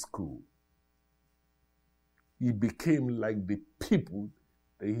lost his cool. He became like the people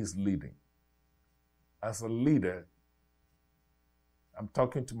that he's leading. As a leader, I'm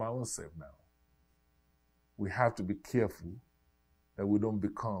talking to my own self now. We have to be careful that we don't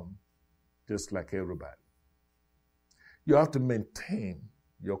become just like everybody. You have to maintain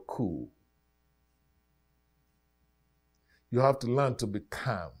your cool. You have to learn to be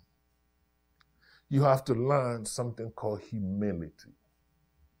calm. You have to learn something called humility.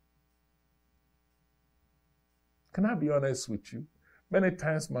 Can I be honest with you? Many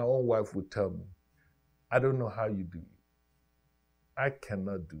times my own wife would tell me, I don't know how you do it. I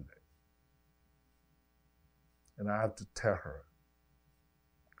cannot do that. And I have to tell her,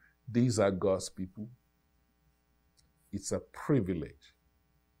 these are God's people. It's a privilege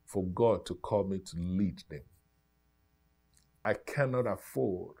for God to call me to lead them. I cannot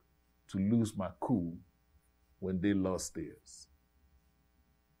afford to lose my cool when they lost theirs.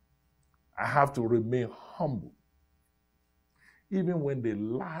 I have to remain humble. Even when they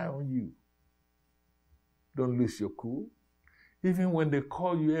lie on you, don't lose your cool. Even when they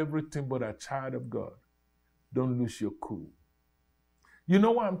call you everything but a child of God, don't lose your cool. You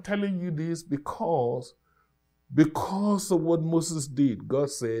know why I'm telling you this? Because of what Moses did, God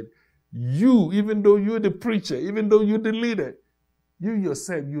said, you, even though you're the preacher, even though you're the leader, you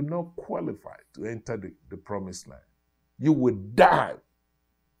yourself, you're not qualified to enter the promised land. You would die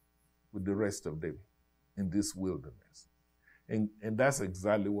with the rest of them in this wilderness. And that's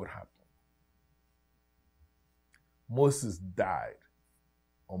exactly what happened. Moses died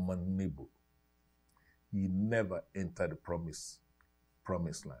on Mount Nebo. He never entered the promised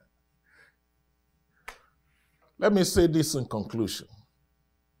land. Let me say this in conclusion.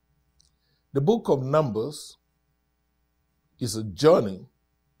 The book of Numbers is a journey,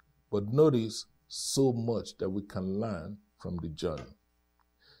 but notice so much that we can learn from the journey.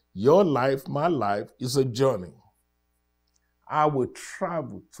 Your life, my life, is a journey. Our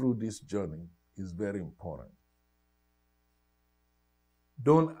travel through this journey is very important.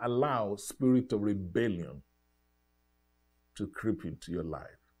 Don't allow spirit of rebellion to creep into your life.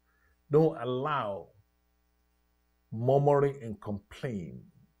 Don't allow murmuring and complaining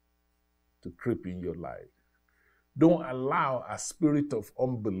to creep in your life. Don't allow a spirit of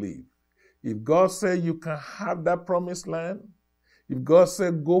unbelief. If God said you can have that promised land, if God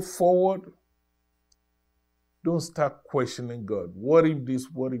said go forward, don't start questioning God. What if this?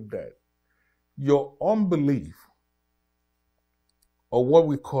 What if that? Your unbelief, or what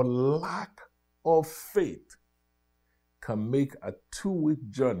we call lack of faith, can make a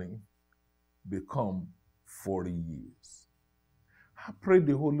 2-week journey become 40 years. I pray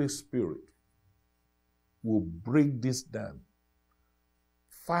the Holy Spirit will break this down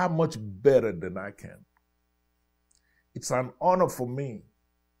far much better than I can. It's an honor for me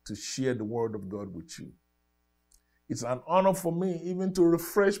to share the Word of God with you. It's an honor for me even to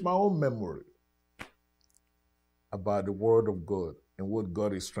refresh my own memory about the Word of God and what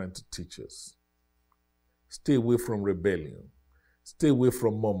God is trying to teach us. Stay away from rebellion. Stay away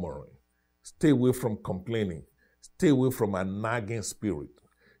from murmuring. Stay away from complaining. Stay away from a nagging spirit.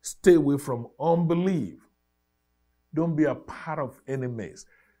 Stay away from unbelief. Don't be a part of any mess.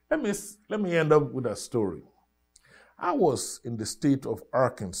 Let me end up with a story. I was in the state of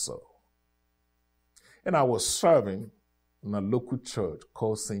Arkansas, and I was serving in a local church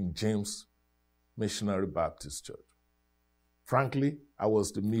called St. James Missionary Baptist Church. Frankly, I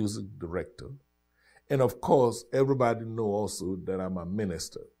was the music director. And of course, everybody knows also that I'm a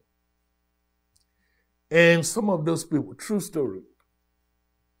minister. And some of those people, true story,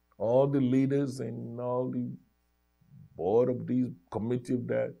 all the leaders and all the board of these, committee of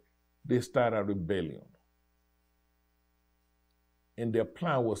that, they start a rebellion. And their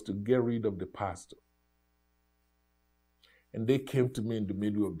plan was to get rid of the pastor. And they came to me in the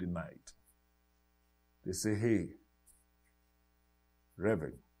middle of the night. They say, hey,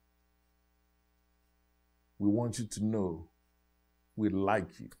 Reverend, we want you to know we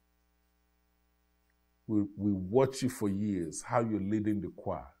like you. We watch you for years, how you're leading the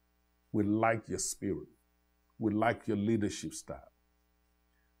choir. We like your spirit. We like your leadership style.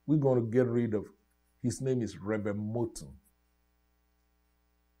 We're going to get rid of, his name is Reverend Moton.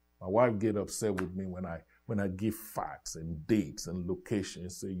 My wife get upset with me when I give facts and dates and locations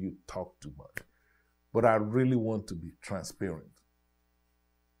and say you talk too much. But I really want to be transparent.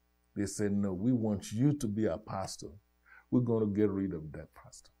 They said, no, we want you to be our pastor. We're going to get rid of that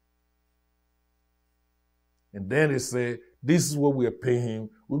pastor. And then they say, this is what we are paying him.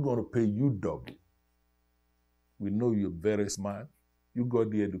 We're going to pay you double. We know you're very smart. You got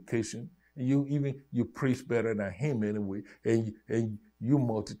the education. And you preach better than him anyway. And you're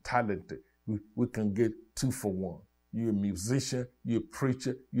multi-talented. We can get 2 for 1. You're a musician, you're a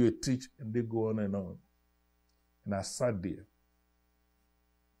preacher, you're a teacher, and they go on and on. And I sat there.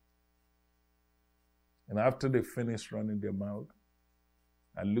 And after they finished running their mouth,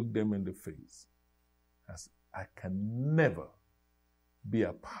 I looked them in the face. I said, I can never be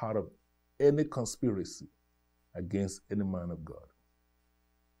a part of any conspiracy against any man of God.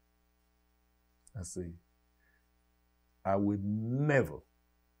 I say, I would never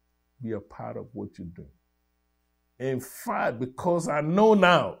be a part of what you're doing. In fact, because I know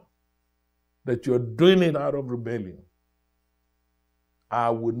now that you're doing it out of rebellion, I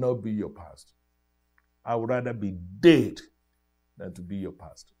would not be your pastor. I would rather be dead than to be your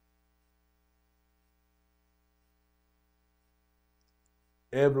pastor.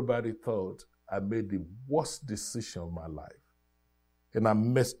 Everybody thought I made the worst decision of my life. And I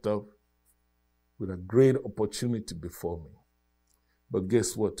messed up with a great opportunity before me. But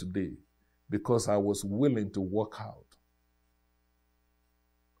guess what today? Because I was willing to walk out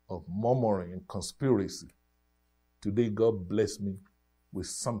of murmuring and conspiracy, today God blessed me with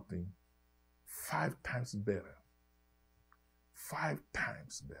something 5 times better. 5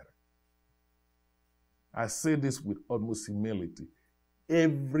 times better. I say this with utmost humility.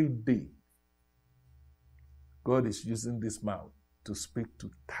 Every day, God is using this mouth to speak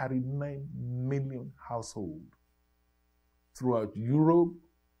to 39 million households throughout Europe,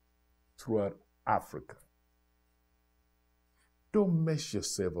 throughout Africa. Don't mess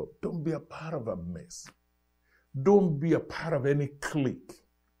yourself up. Don't be a part of a mess. Don't be a part of any clique.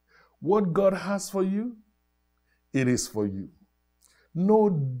 What God has for you, it is for you. No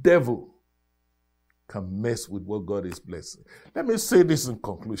devil can mess with what God is blessing. Let me say this in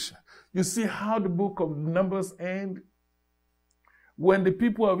conclusion. You see how the book of Numbers ends? When the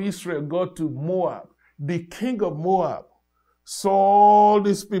people of Israel got to Moab, the king of Moab saw all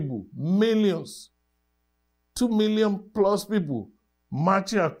these people, millions, 2 million plus people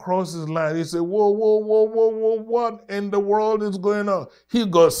marching across his line. He said, whoa, whoa, whoa, whoa, whoa, what in the world is going on? He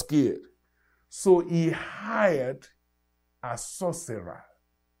got scared. So he hired a sorcerer,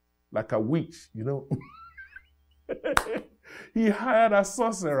 like a witch, you know. He hired a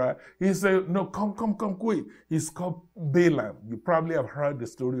sorcerer. He said, no, come quick. He's called Balaam. You probably have heard the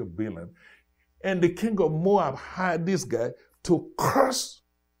story of Balaam. And the king of Moab hired this guy to curse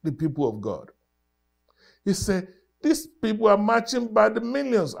the people of God. He said, these people are marching by the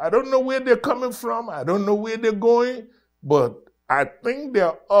millions. I don't know where they're coming from. I don't know where they're going, but I think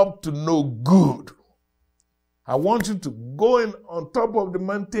they're up to no good. I want you to go in on top of the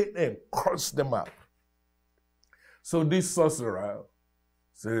mountain and curse them out. So this sorcerer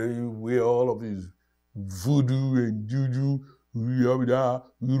said, we're all of these voodoo and juju, the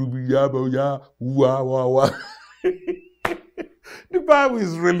Bible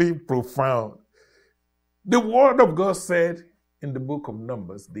is really profound. The word of God said in the book of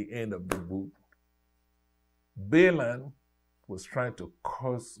Numbers, the end of the book, Balaam was trying to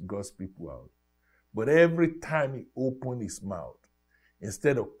curse God's people out. But every time he opened his mouth,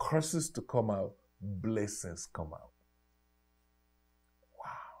 instead of curses to come out, blessings come out.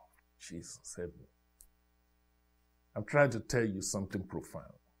 Wow, Jesus help me. I'm trying to tell you something profound.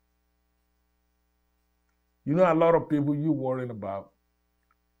 You know, a lot of people you're worrying about,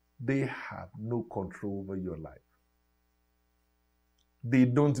 they have no control over your life. They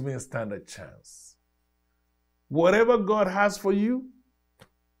don't even stand a chance. Whatever God has for you,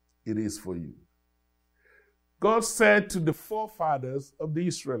 it is for you. God said to the forefathers of the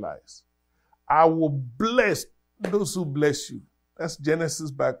Israelites, I will bless those who bless you. That's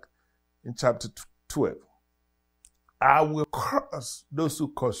Genesis back in chapter 12. I will curse those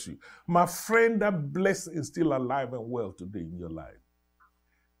who curse you. My friend, that blessing is still alive and well today in your life.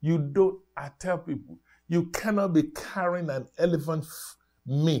 I tell people, you cannot be carrying an elephant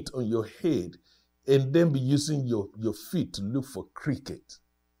meat on your head and then be using your feet to look for cricket.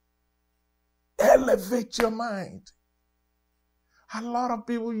 Elevate your mind. A lot of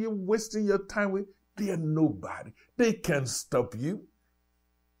people you're wasting your time with, they are nobody. They can't stop you.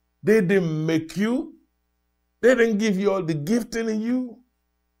 They didn't make you. They didn't give you all the gifting in you.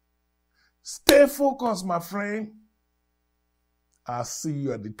 Stay focused, my friend. I'll see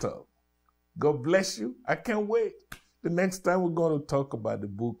you at the top. God bless you. I can't wait. The next time we're going to talk about the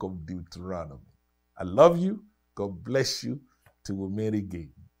book of Deuteronomy. I love you. God bless you. Till we meet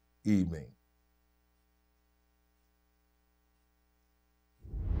again. Amen.